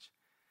marriage.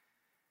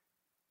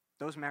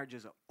 Those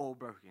marriages are all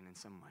broken in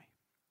some way.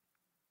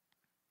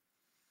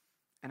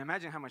 And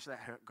imagine how much that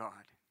hurt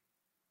God.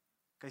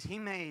 Because he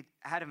made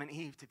Adam and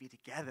Eve to be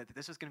together, that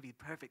this was going to be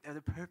perfect. They're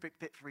the perfect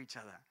fit for each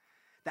other.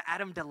 That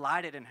Adam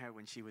delighted in her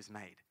when she was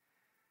made.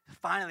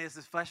 Finally, this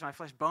is flesh of my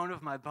flesh, bone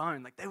of my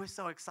bone. Like, they were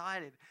so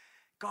excited.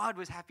 God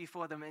was happy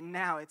for them, and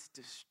now it's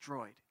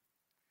destroyed.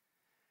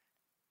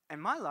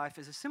 And my life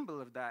is a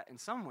symbol of that in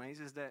some ways,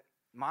 is that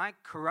my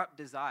corrupt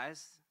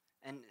desires,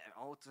 and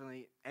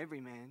ultimately every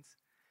man's,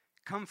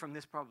 come from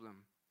this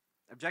problem.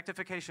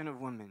 Objectification of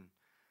women,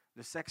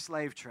 the sex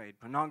slave trade,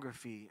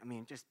 pornography,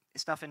 just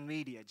stuff in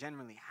media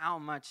generally. How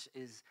much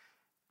is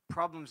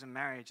problems in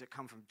marriage that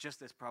come from just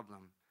this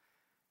problem?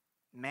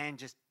 Man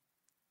just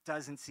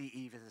doesn't see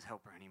Eve as his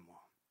helper anymore.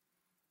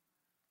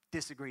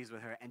 Disagrees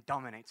with her and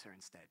dominates her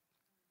instead.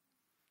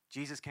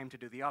 Jesus came to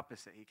do the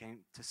opposite. He came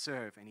to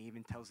serve, and he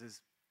even tells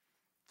his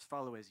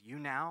followers, you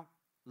now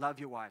love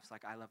your wives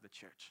like I love the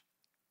church.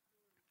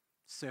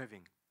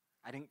 Serving.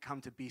 I didn't come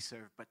to be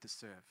served, but to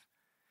serve.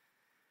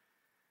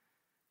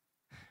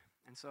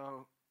 And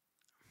so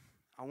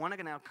I want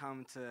to now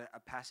come to a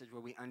passage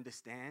where we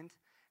understand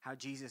how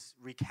Jesus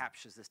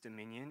recaptures this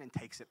dominion and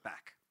takes it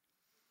back.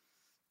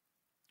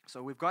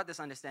 So we've got this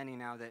understanding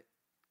now that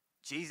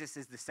Jesus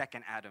is the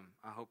second Adam.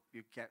 I hope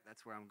you get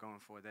that's where I'm going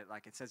for. That,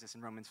 like it says this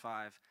in Romans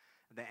 5,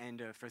 at the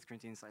end of 1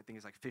 Corinthians, I think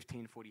it's like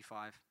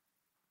 15:45.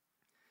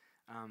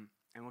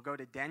 And we'll go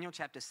to Daniel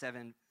chapter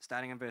 7,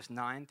 starting in verse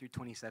 9 through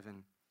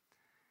 27.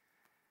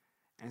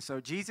 And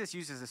so Jesus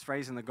uses this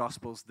phrase in the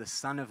Gospels, the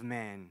Son of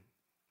Man,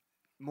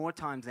 more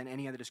times than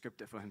any other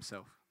descriptor for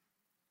himself.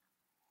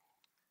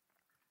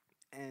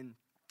 And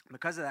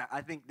because of that,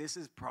 I think this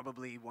is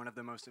probably one of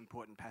the most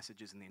important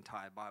passages in the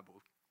entire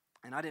Bible.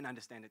 And I didn't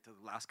understand it till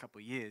the last couple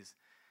of years.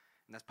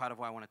 And that's part of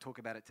why I want to talk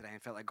about it today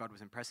and felt like God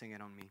was impressing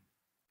it on me.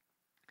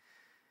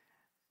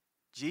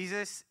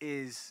 Jesus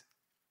is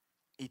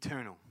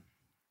eternal.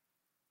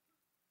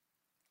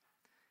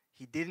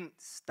 He didn't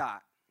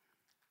start.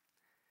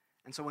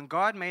 And so when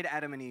God made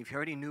Adam and Eve, he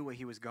already knew where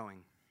he was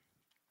going.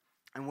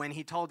 And when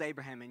he told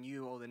Abraham, and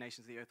you, all the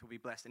nations of the earth will be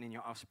blessed, and in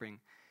your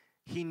offspring,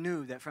 he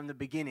knew that from the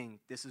beginning,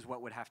 this is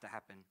what would have to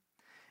happen.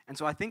 And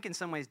so I think in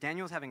some ways,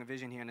 Daniel's having a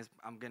vision here, and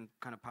I'm getting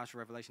kind of partial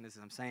revelation as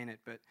I'm saying it,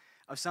 but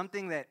of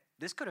something that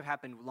this could have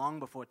happened long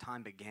before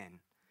time began.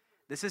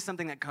 This is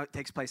something that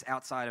takes place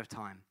outside of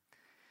time.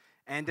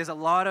 And there's a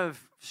lot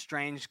of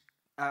strange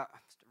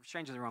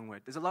is the wrong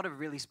word. There's a lot of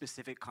really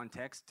specific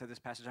context to this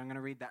passage I'm going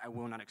to read that I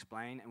will not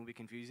explain and will be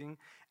confusing.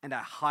 And I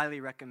highly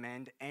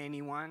recommend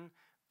anyone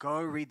go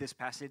read this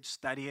passage,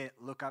 study it,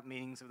 look up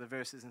meanings of the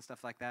verses and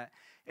stuff like that.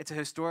 It's a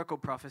historical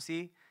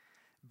prophecy,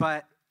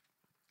 but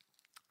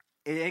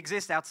it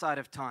exists outside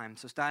of time.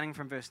 So starting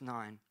from verse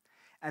 9,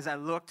 as I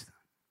looked,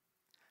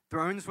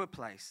 thrones were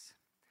placed,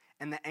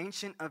 and the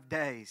Ancient of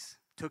Days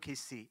took his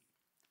seat.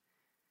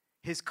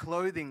 His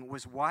clothing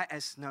was white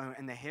as snow,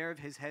 and the hair of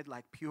his head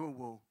like pure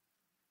wool.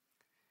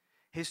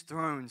 His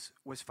thrones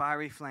was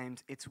fiery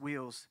flames, its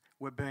wheels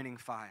were burning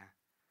fire.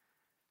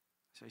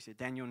 So he said,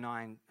 Daniel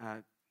 9,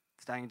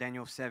 starting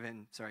Daniel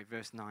 7,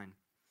 verse 9.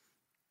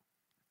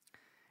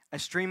 A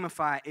stream of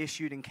fire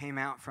issued and came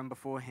out from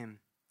before him.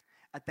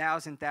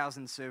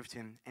 1,000,000 served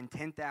him, and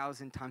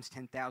 10,000 times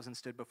 10,000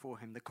 stood before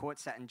him. The court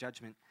sat in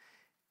judgment,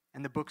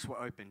 and the books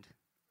were opened.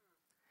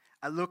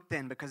 I looked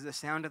then, because of the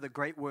sound of the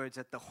great words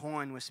that the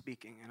horn was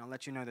speaking, and I'll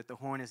let you know that the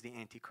horn is the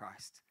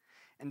Antichrist.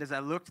 And as I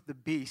looked, the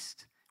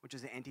beast, which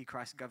is the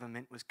Antichrist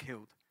government, was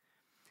killed.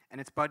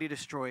 and its body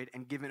destroyed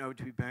and given over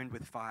to be burned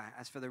with fire.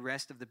 As for the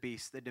rest of the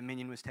beasts, their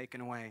dominion was taken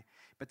away,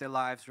 but their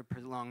lives were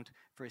prolonged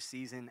for a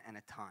season and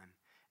a time.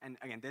 And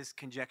again, there's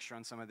conjecture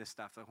on some of this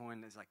stuff. The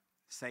horn is like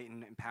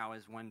Satan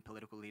empowers one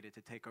political leader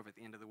to take over at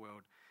the end of the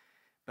world.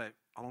 But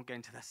I won't get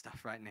into that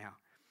stuff right now.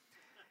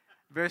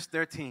 Verse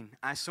 13,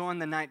 I saw in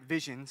the night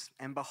visions,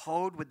 and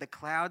behold, with the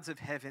clouds of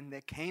heaven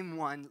there came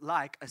one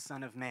like a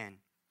son of man.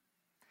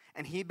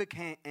 And he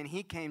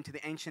came to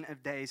the Ancient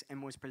of Days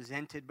and was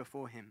presented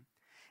before him.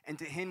 And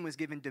to him was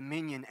given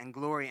dominion and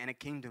glory and a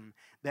kingdom,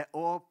 that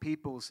all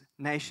peoples,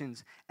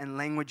 nations, and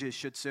languages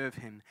should serve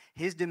him.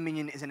 His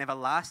dominion is an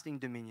everlasting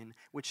dominion,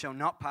 which shall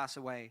not pass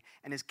away,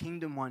 and his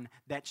kingdom one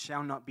that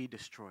shall not be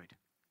destroyed.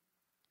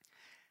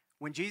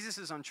 When Jesus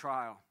is on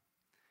trial,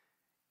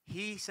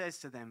 he says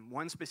to them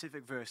one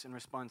specific verse in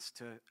response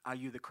to, are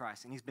you the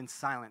Christ? And he's been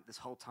silent this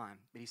whole time.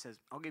 But he says,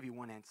 I'll give you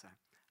one answer.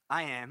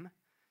 I am,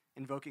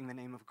 invoking the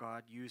name of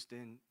God used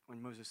in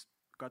when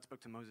God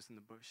spoke to Moses in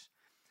the bush.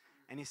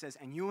 And he says,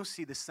 and you will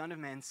see the Son of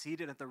Man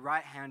seated at the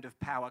right hand of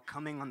power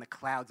coming on the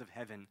clouds of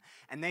heaven.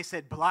 And they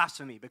said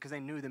blasphemy because they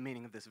knew the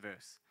meaning of this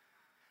verse.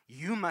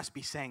 You must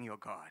be saying you're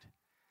God.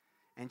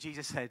 And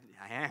Jesus said,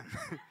 I am.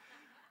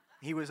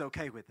 He was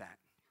okay with that.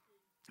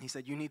 He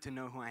said, you need to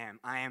know who I am.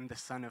 I am the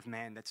Son of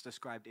Man that's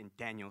described in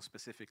Daniel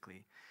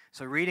specifically.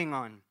 So reading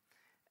on,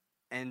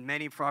 and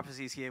many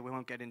prophecies here, we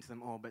won't get into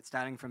them all, but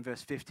starting from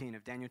verse 15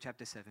 of Daniel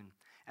chapter 7.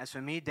 As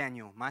for me,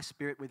 Daniel, my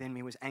spirit within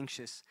me was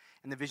anxious,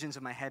 and the visions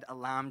of my head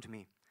alarmed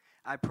me.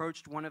 I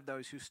approached one of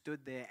those who stood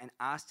there and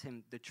asked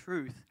him the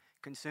truth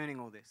concerning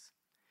all this.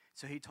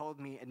 So he told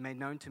me and made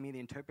known to me the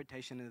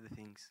interpretation of the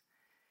things.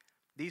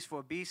 These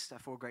four beasts are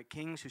four great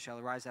kings who shall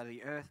arise out of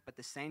the earth, but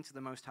the saints of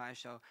the Most High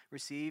shall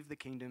receive the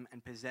kingdom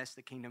and possess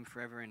the kingdom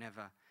forever and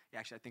ever. Yeah,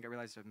 actually, I think I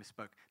realized I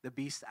misspoke. The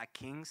beasts are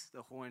kings.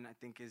 The horn, I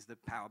think, is the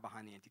power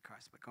behind the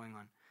Antichrist, but going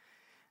on.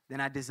 Then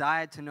I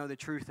desired to know the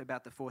truth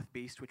about the fourth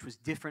beast, which was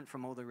different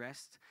from all the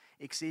rest,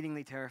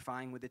 exceedingly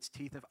terrifying, with its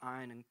teeth of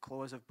iron and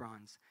claws of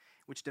bronze,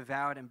 which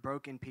devoured and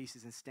broke in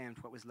pieces and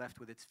stamped what was left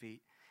with its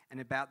feet,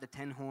 and about the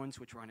 10 horns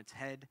which were on its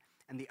head,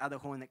 and the other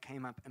horn that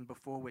came up, and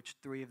before which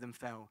 3 of them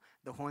fell,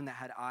 the horn that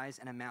had eyes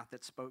and a mouth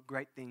that spoke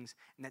great things,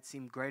 and that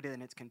seemed greater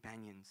than its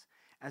companions.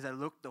 As I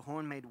looked, the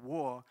horn made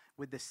war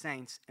with the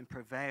saints and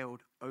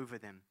prevailed over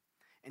them,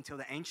 until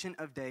the Ancient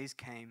of Days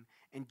came,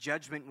 and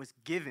judgment was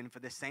given for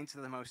the saints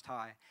of the Most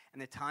High,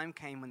 and the time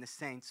came when the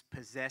saints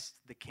possessed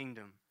the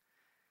kingdom.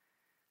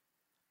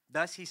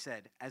 Thus he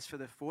said, as for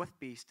the fourth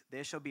beast,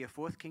 there shall be a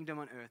fourth kingdom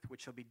on earth,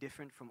 which shall be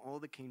different from all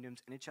the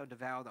kingdoms, and it shall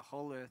devour the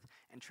whole earth,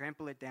 and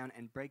trample it down,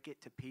 and break it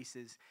to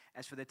pieces.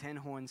 As for the 10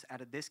 horns, out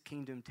of this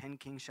kingdom 10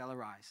 kings shall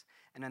arise,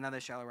 and another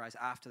shall arise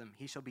after them.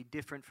 He shall be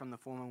different from the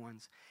former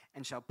ones,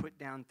 and shall put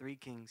down 3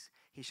 kings.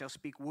 He shall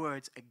speak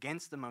words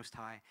against the Most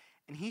High,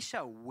 and he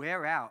shall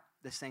wear out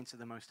the saints of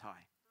the Most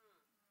High.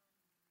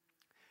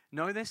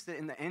 Know this, that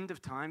in the end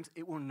of times,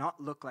 it will not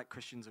look like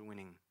Christians are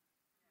winning.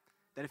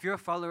 That if you're a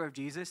follower of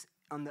Jesus,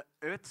 on the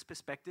earth's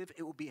perspective,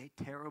 it will be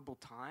a terrible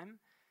time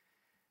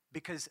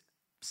because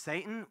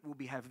Satan will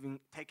be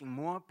taking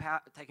more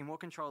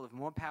control of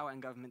more power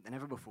and government than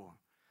ever before.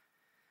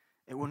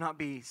 It will not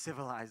be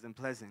civilized and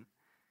pleasant.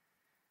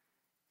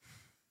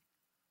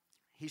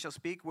 He shall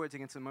speak words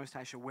against the Most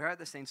High, shall wear out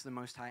the saints of the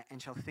Most High,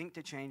 and shall think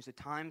to change the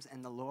times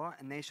and the law,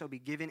 and they shall be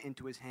given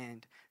into his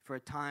hand for a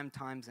time,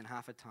 times, and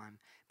half a time.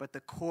 But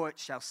the court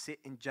shall sit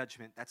in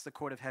judgment. That's the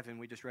court of heaven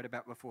we just read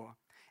about before.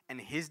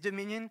 And his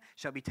dominion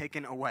shall be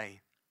taken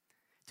away,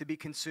 to be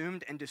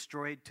consumed and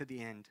destroyed to the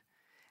end.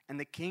 And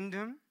the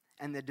kingdom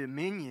and the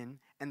dominion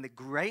and the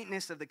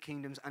greatness of the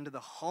kingdoms under the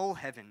whole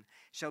heaven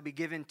shall be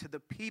given to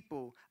the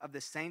people of the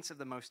saints of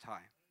the Most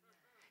High.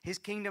 His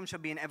kingdom shall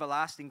be an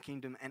everlasting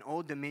kingdom, and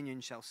all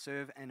dominion shall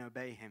serve and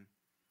obey him.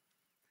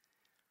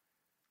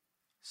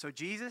 So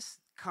Jesus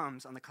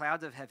comes on the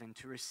clouds of heaven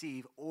to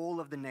receive all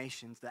of the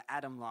nations that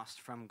Adam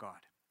lost from God.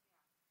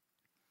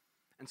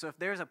 And so if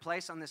there is a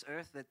place on this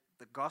earth that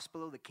the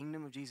gospel of the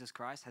kingdom of Jesus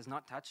Christ has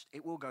not touched,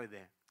 it will go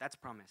there. That's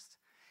promised.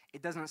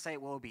 It doesn't say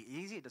it will be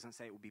easy. It doesn't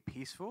say it will be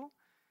peaceful.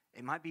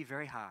 It might be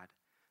very hard.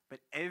 But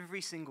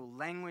every single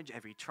language,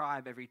 every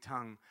tribe, every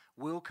tongue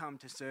will come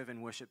to serve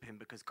and worship him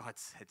because God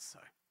said so.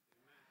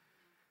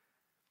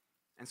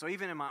 And so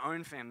even in my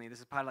own family, this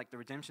is part of like the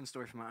redemption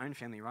story for my own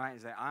family, right?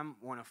 Is that I'm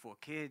one of 4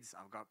 kids.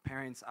 I've got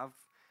parents.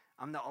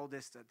 I'm the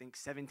oldest, I think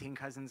 17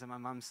 cousins on my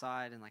mom's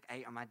side and like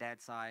 8 on my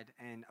dad's side.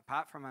 And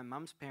apart from my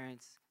mom's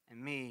parents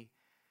and me,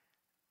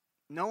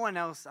 no one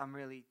else I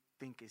really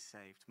think is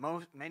saved.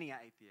 Many are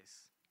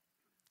atheists.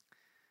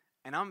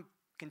 And I'm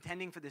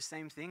contending for the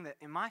same thing, that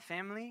in my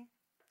family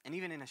and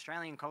even in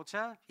Australian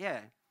culture,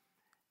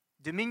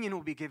 dominion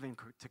will be given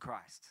to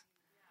Christ.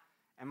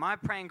 And my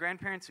praying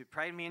grandparents who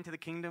prayed me into the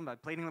kingdom by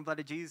pleading the blood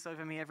of Jesus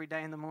over me every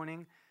day in the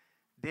morning,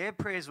 their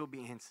prayers will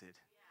be answered.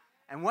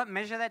 And what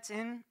measure that's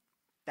in,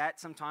 that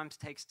sometimes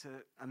takes to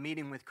a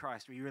meeting with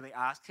Christ where you really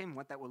ask him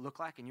what that will look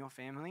like in your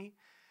family.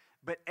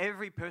 But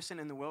every person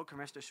in the world can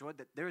rest assured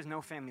that there is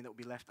no family that will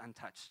be left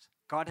untouched.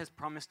 God has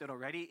promised it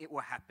already. It will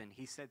happen.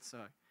 He said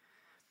so.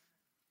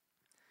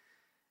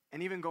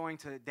 And even going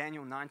to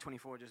Daniel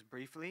 9:24 just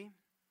briefly,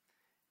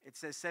 it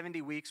says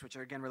 70 weeks, which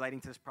are again relating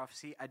to this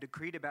prophecy, I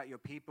decreed about your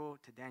people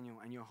to Daniel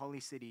and your holy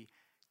city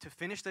to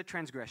finish the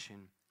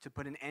transgression, to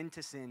put an end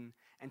to sin,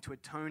 and to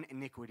atone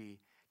iniquity,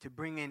 to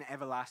bring in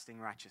everlasting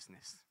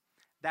righteousness.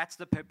 That's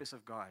the purpose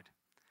of God.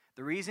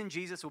 The reason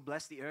Jesus will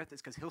bless the earth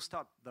is because he'll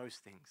stop those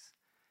things.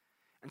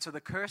 And so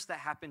the curse that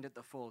happened at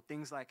the fall,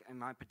 things like in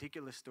my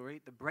particular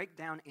story, the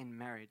breakdown in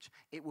marriage,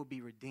 it will be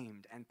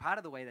redeemed. And part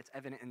of the way that's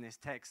evident in this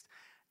text,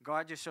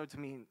 God just showed to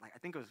me, like I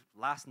think it was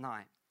last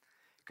night,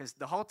 because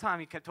the whole time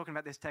he kept talking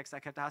about this text, I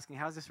kept asking,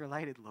 how is this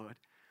related, Lord?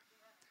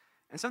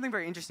 And something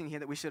very interesting here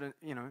that we should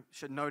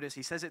notice,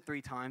 he says it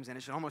 3 times, and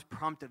it should almost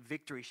prompt a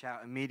victory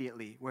shout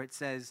immediately, where it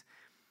says,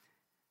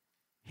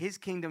 his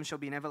kingdom shall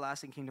be an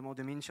everlasting kingdom, all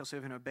dominions shall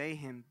serve and obey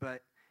him,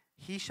 but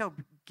he shall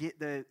get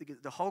the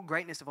whole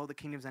greatness of all the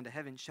kingdoms under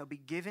heaven shall be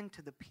given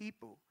to the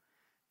people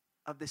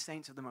of the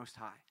saints of the Most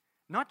High.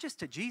 Not just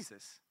to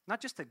Jesus,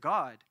 not just to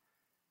God,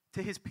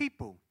 to his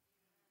people.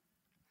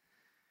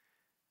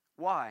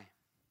 Why?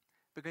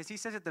 Because he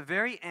says at the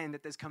very end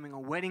that there's coming a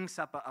wedding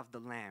supper of the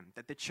Lamb,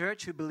 that the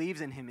church who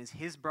believes in him is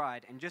his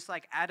bride. And just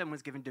like Adam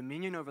was given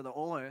dominion over the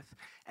whole earth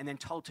and then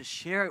told to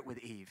share it with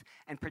Eve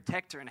and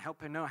protect her and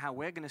help her know how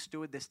we're going to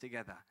steward this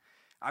together.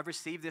 I've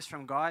received this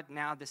from God,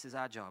 now this is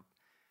our job.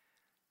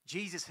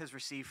 Jesus has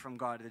received from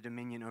God the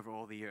dominion over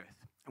all the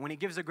earth. And when he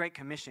gives a great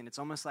commission, it's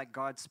almost like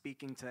God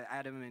speaking to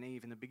Adam and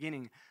Eve in the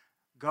beginning,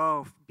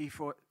 go, be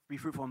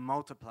fruitful and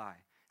multiply.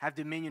 Have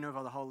dominion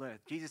over the whole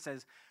earth. Jesus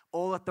says,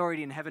 all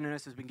authority in heaven and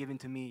earth has been given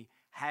to me.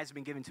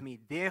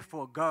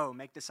 Therefore, go,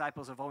 make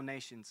disciples of all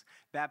nations,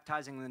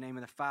 baptizing in the name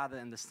of the Father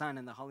and the Son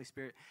and the Holy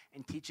Spirit,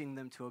 and teaching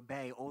them to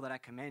obey all that I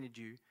commanded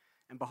you.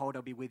 And behold,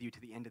 I'll be with you to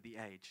the end of the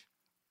age.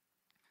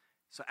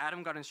 So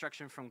Adam got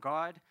instruction from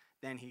God.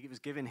 Then he was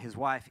given his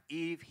wife,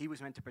 Eve. He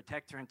was meant to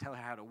protect her and tell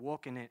her how to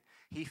walk in it.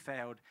 He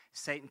failed.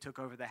 Satan took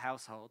over the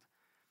household.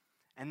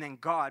 And then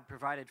God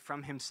provided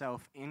from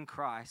himself in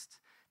Christ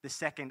the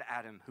second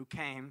Adam, who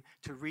came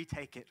to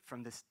retake it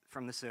from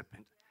the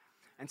serpent.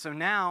 And so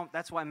now,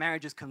 that's why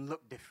marriages can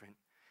look different.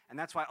 And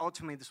that's why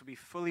ultimately this will be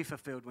fully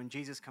fulfilled when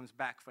Jesus comes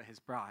back for his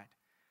bride.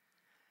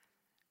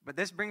 But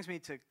this brings me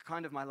to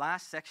kind of my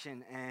last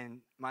section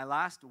and my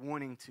last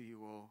warning to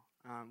you all,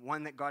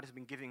 one that God has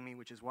been giving me,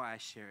 which is why I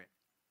share it.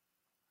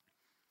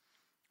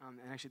 And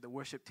actually the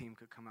worship team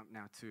could come up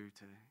now too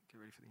to get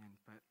ready for the end.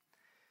 But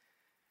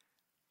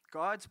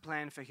God's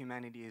plan for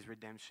humanity is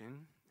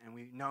redemption, and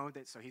we know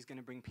that, so he's going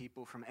to bring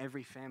people from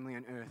every family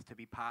on earth to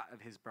be part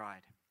of his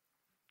bride.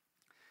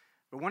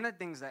 But one of the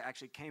things that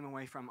actually came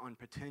away from on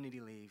paternity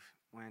leave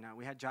when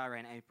we had Jara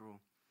in April,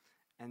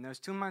 and those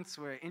 2 months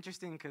were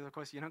interesting because, of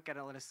course, you don't get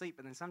a lot of sleep,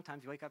 but then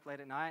sometimes you wake up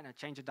late at night and I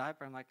change a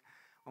diaper. I'm like,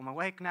 well, I'm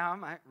awake now. I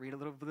might read a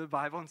little bit of the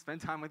Bible and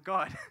spend time with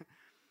God.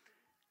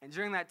 And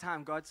during that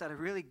time, God started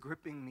really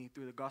gripping me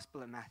through the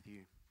Gospel of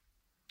Matthew.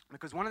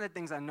 Because one of the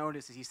things I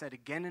noticed is he said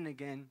again and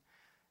again,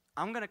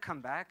 I'm going to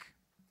come back,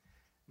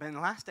 but in the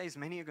last days,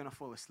 many are going to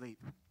fall asleep.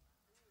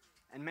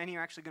 And many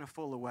are actually going to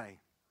fall away.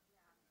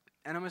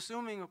 And I'm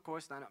assuming, of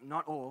course, that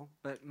not all,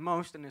 but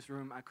most in this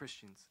room are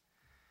Christians.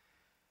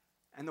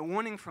 And the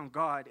warning from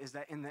God is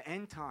that in the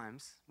end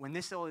times, when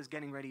this all is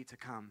getting ready to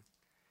come,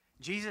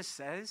 Jesus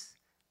says,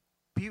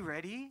 be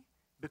ready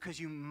because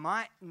you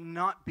might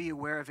not be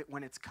aware of it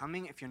when it's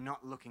coming if you're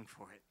not looking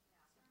for it.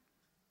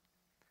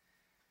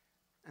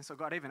 And so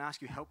God, I even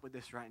ask you help with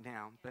this right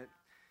now, but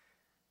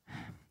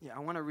yeah, I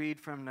want to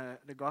read from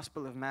the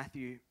Gospel of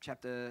Matthew,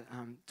 chapter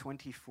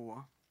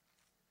 24.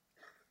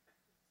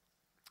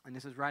 And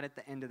this is right at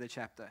the end of the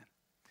chapter.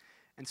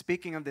 And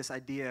speaking of this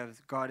idea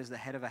of God as the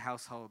head of a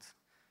household,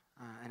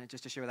 and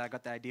just to share where I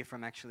got the idea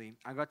from, actually,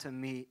 I got to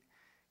meet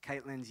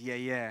Caitlin's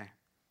yaya,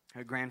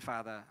 her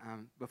grandfather,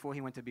 before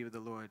he went to be with the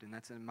Lord. And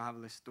that's a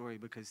marvelous story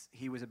because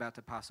he was about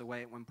to pass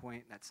away at one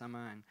point that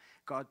summer. And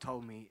God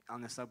told me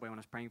on the subway when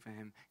I was praying for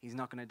him, he's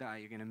not going to die,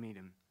 you're going to meet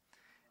him.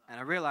 And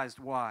I realized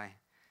why.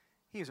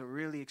 He was a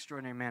really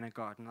extraordinary man of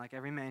God. And like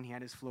every man, he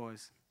had his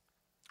flaws.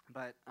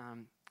 But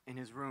in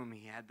his room,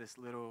 he had this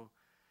little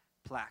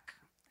plaque.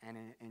 And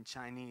in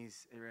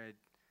Chinese, it read,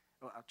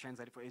 well, I'll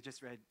translate it for you. It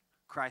just read,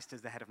 Christ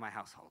is the head of my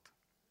household.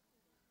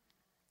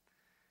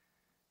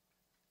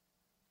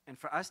 And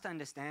for us to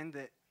understand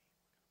that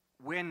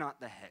we're not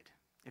the head.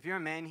 If you're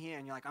a man here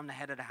and you're like, I'm the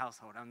head of the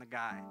household, I'm the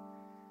guy.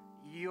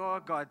 You're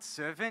God's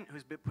servant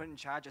who's been put in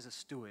charge as a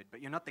steward,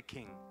 but you're not the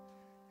king.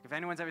 If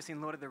anyone's ever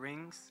seen Lord of the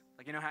Rings,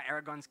 like you know how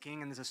Aragorn's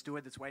king and there's a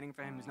steward that's waiting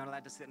for him who's not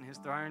allowed to sit in his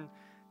throne,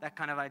 that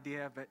kind of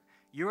idea. But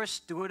you're a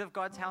steward of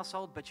God's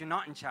household, but you're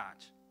not in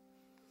charge.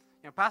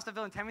 You know, Pastor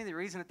Phil and Tammy, the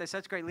reason that they're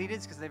such great leaders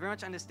is because they very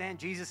much understand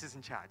Jesus is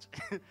in charge.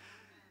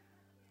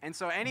 And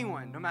so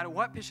anyone, no matter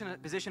what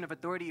position of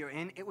authority you're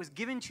in, it was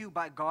given to you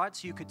by God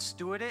so you could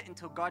steward it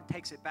until God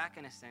takes it back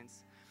in a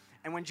sense.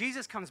 And when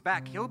Jesus comes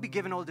back, he'll be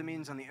given all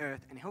dominions on the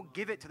earth and he'll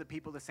give it to the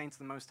people, the saints of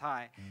the Most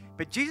High.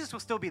 But Jesus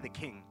will still be the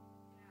king.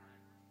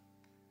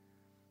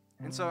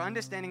 And so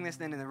understanding this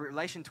then in the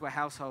relation to a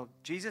household,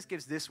 Jesus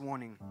gives this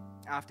warning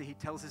after he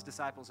tells his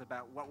disciples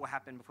about what will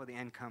happen before the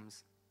end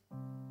comes.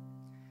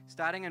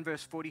 starting in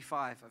verse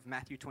 45 of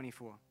Matthew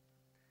 24.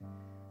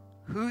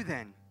 Who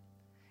then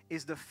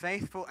is the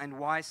faithful and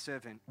wise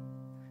servant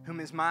whom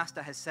his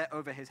master has set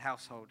over his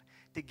household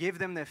to give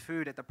them their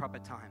food at the proper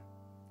time?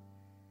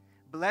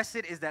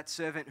 Blessed is that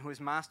servant who his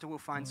master will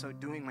find so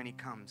doing when he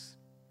comes.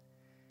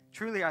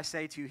 Truly I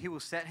say to you, he will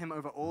set him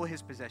over all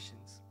his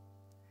possessions.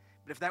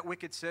 But if that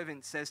wicked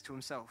servant says to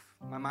himself,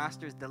 my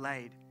master is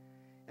delayed,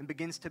 and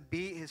begins to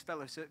beat his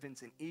fellow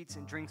servants and eats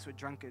and drinks with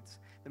drunkards,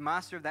 the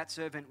master of that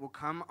servant will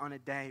come on a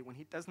day when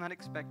he does not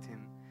expect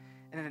him,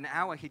 and at an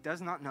hour he does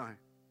not know,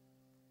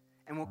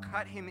 and will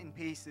cut him in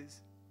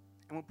pieces,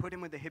 and will put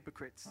him with the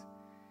hypocrites.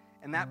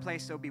 In that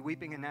place there will be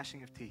weeping and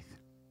gnashing of teeth.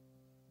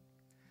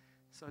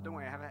 So don't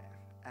worry, I have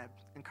an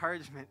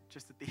encouragement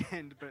just at the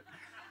end, but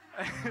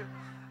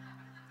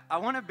I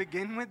want to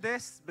begin with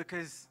this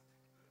because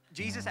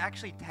Jesus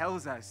actually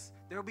tells us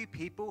there will be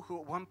people who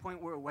at one point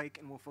were awake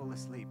and will fall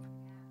asleep.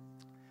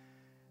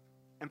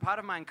 And part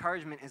of my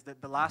encouragement is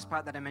that the last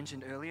part that I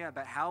mentioned earlier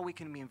about how we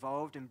can be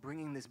involved in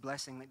bringing this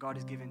blessing that God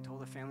has given to all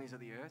the families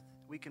of the earth.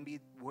 We can be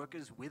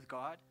workers with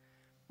God.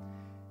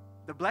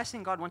 The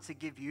blessing God wants to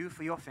give you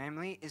for your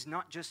family is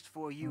not just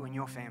for you and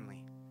your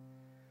family.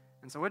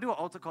 And so we'll do an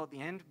altar call at the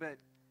end, but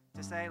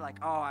to say like,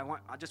 oh,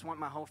 I just want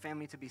my whole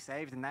family to be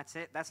saved and that's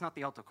it, that's not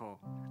the altar call.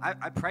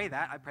 I pray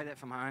that. I pray that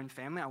for my own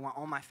family. I want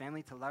all my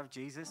family to love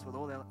Jesus with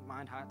all their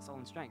mind, heart, soul,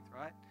 and strength,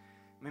 right?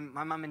 I mean,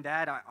 my mom and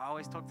dad, I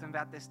always talk to them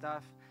about this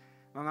stuff.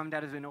 My mom and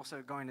dad have been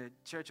also going to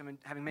church and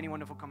having many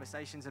wonderful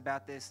conversations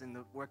about this and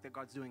the work that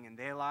God's doing in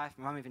their life.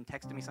 My mom even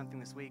texted me something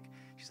this week.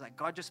 She's like,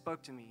 God just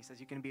spoke to me. He says,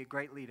 you're going to be a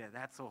great leader.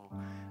 That's all.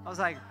 I was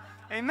like,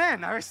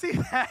 amen. I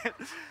received that.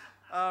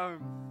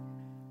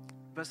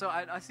 But so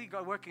I see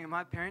God working in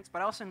my parents,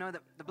 but I also know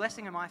that the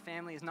blessing of my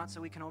family is not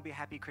so we can all be a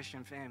happy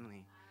Christian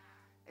family.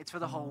 It's for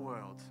the whole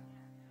world.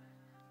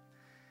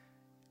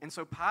 And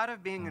so part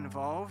of being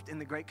involved in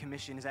the Great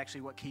Commission is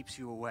actually what keeps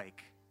you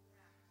awake.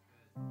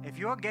 If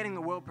you're getting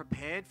the world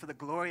prepared for the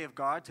glory of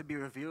God to be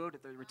revealed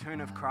at the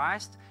return of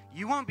Christ,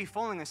 you won't be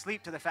falling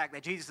asleep to the fact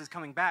that Jesus is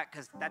coming back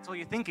because that's all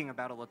you're thinking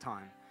about all the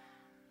time.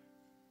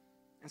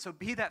 And so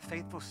be that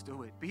faithful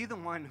steward. Be the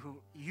one who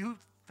you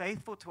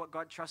faithful to what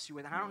God trusts you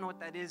with. And I don't know what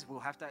that is.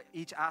 We'll have to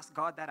each ask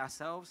God that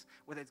ourselves,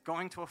 whether it's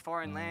going to a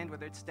foreign land,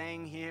 whether it's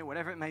staying here,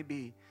 whatever it may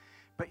be.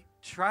 But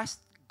trust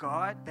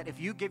God that if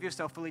you give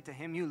yourself fully to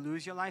Him, you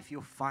lose your life,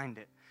 you'll find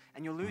it.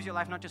 And you'll lose your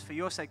life not just for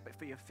your sake, but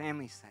for your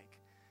family's sake.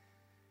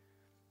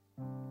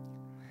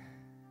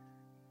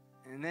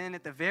 And then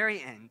at the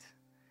very end,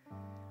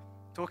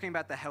 talking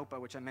about the helper,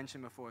 which I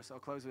mentioned before, so I'll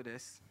close with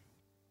this.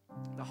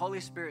 The Holy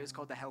Spirit is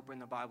called the helper in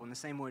the Bible, and the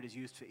same word is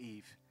used for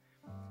Eve.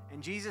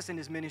 And Jesus in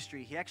his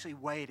ministry, he actually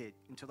waited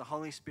until the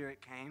Holy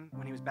Spirit came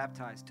when he was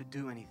baptized to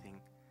do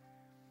anything.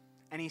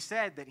 And he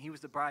said that he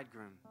was the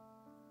bridegroom.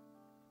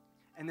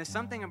 And there's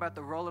something about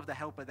the role of the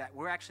helper that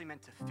we're actually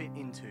meant to fit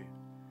into.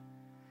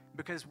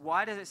 Because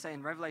why does it say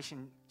in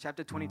Revelation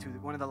chapter 22,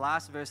 one of the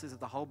last verses of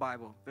the whole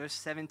Bible, verse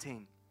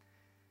 17,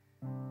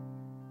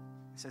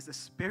 it says, the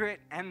Spirit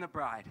and the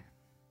bride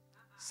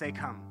say,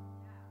 come.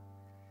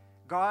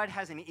 God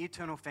has an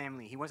eternal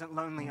family. He wasn't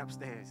lonely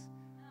upstairs.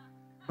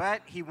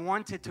 But he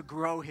wanted to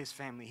grow his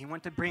family. He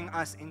wanted to bring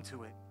us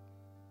into it.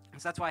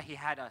 And so that's why he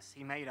had us.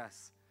 He made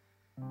us.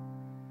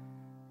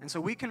 And so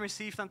we can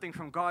receive something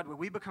from God where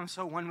we become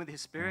so one with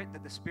his Spirit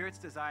that the Spirit's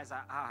desires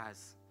are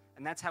ours.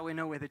 And that's how we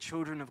know we're the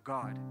children of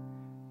God.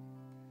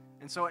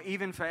 And so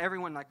even for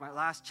everyone, like my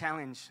last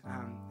challenge,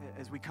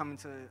 as we come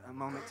into a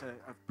moment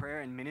of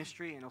prayer and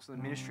ministry, and also the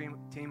ministry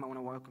team, I want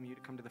to welcome you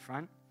to come to the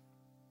front.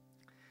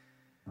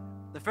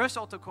 The first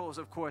altar call is,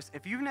 of course,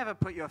 if you've never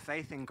put your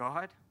faith in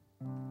God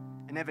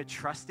and never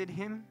trusted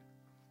him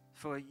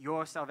for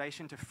your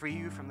salvation to free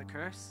you from the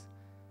curse,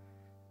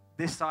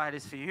 this side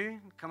is for you.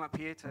 Come up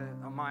here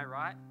on my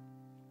right.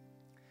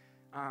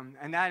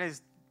 And that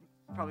is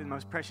probably the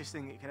most precious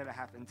thing that could ever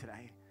happen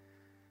today.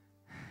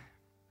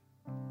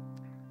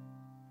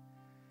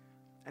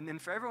 And then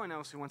for everyone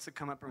else who wants to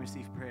come up and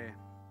receive prayer,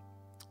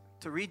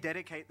 to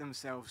rededicate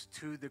themselves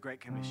to the Great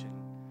Commission,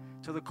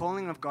 to the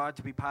calling of God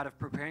to be part of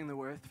preparing the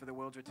earth for the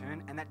world's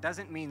return. And that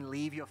doesn't mean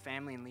leave your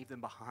family and leave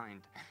them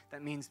behind.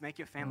 That means make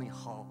your family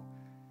whole.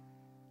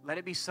 Let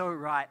it be so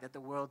right that the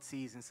world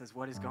sees and says,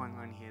 what is going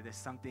on here? There's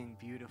something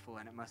beautiful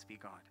and it must be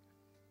God.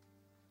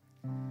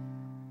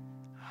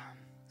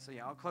 So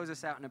yeah, I'll close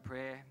us out in a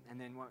prayer, and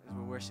then as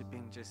we're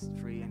worshiping, just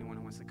free anyone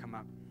who wants to come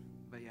up.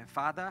 But yeah,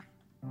 Father,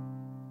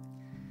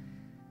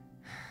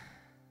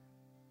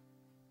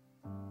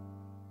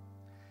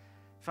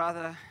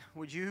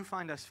 would you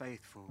find us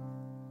faithful?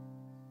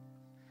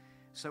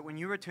 So when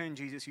you return,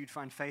 Jesus, you'd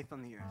find faith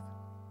on the earth.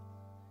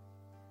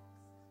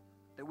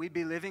 That we'd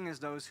be living as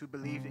those who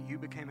believe that you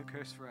became a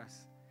curse for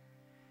us.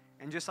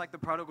 And just like the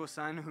prodigal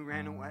son who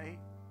ran away,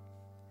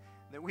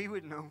 that we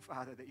would know,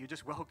 Father, that you're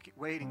just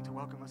waiting to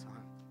welcome us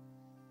home.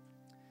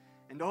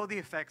 And all the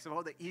effects of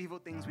all the evil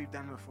things we've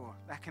done before,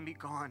 that can be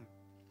gone.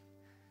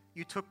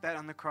 You took that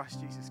on the cross,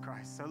 Jesus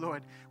Christ. So,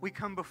 Lord, we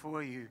come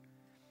before you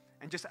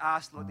and just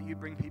ask, Lord, that you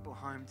bring people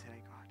home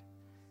today, God.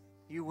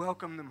 You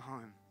welcome them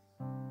home.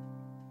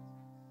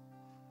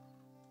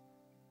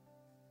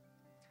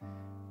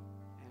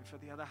 for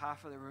the other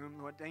half of the room,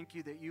 Lord, thank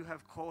you that you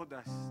have called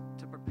us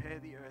to prepare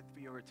the earth for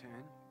your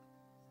return,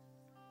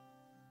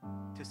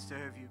 to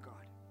serve you, God.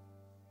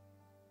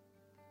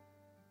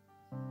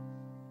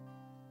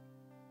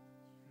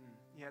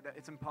 Yeah, that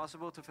it's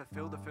impossible to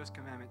fulfill the first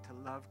commandment, to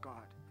love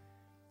God,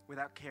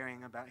 without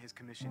caring about his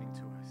commissioning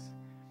to us.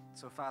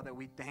 So, Father,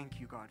 we thank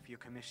you, God, for your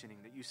commissioning,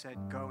 that you said,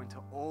 go into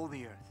all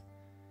the earth.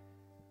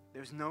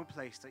 There's no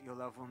place that your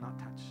love will not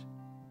touch.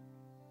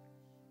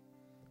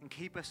 And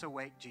keep us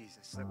awake,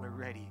 Jesus, that we're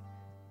ready.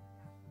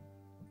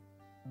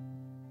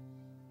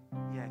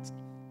 Yeah,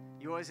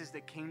 yours is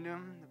the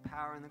kingdom, the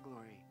power, and the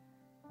glory,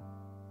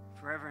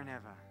 forever and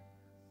ever.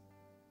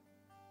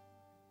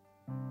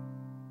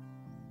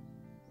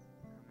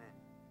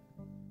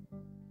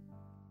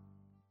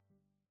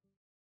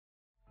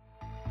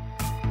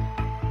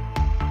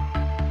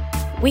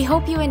 We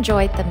hope you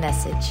enjoyed the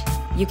message.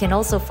 You can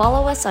also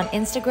follow us on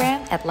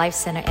Instagram at Life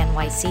Center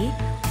NYC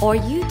or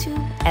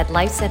YouTube at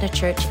Life Center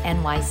Church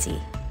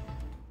NYC.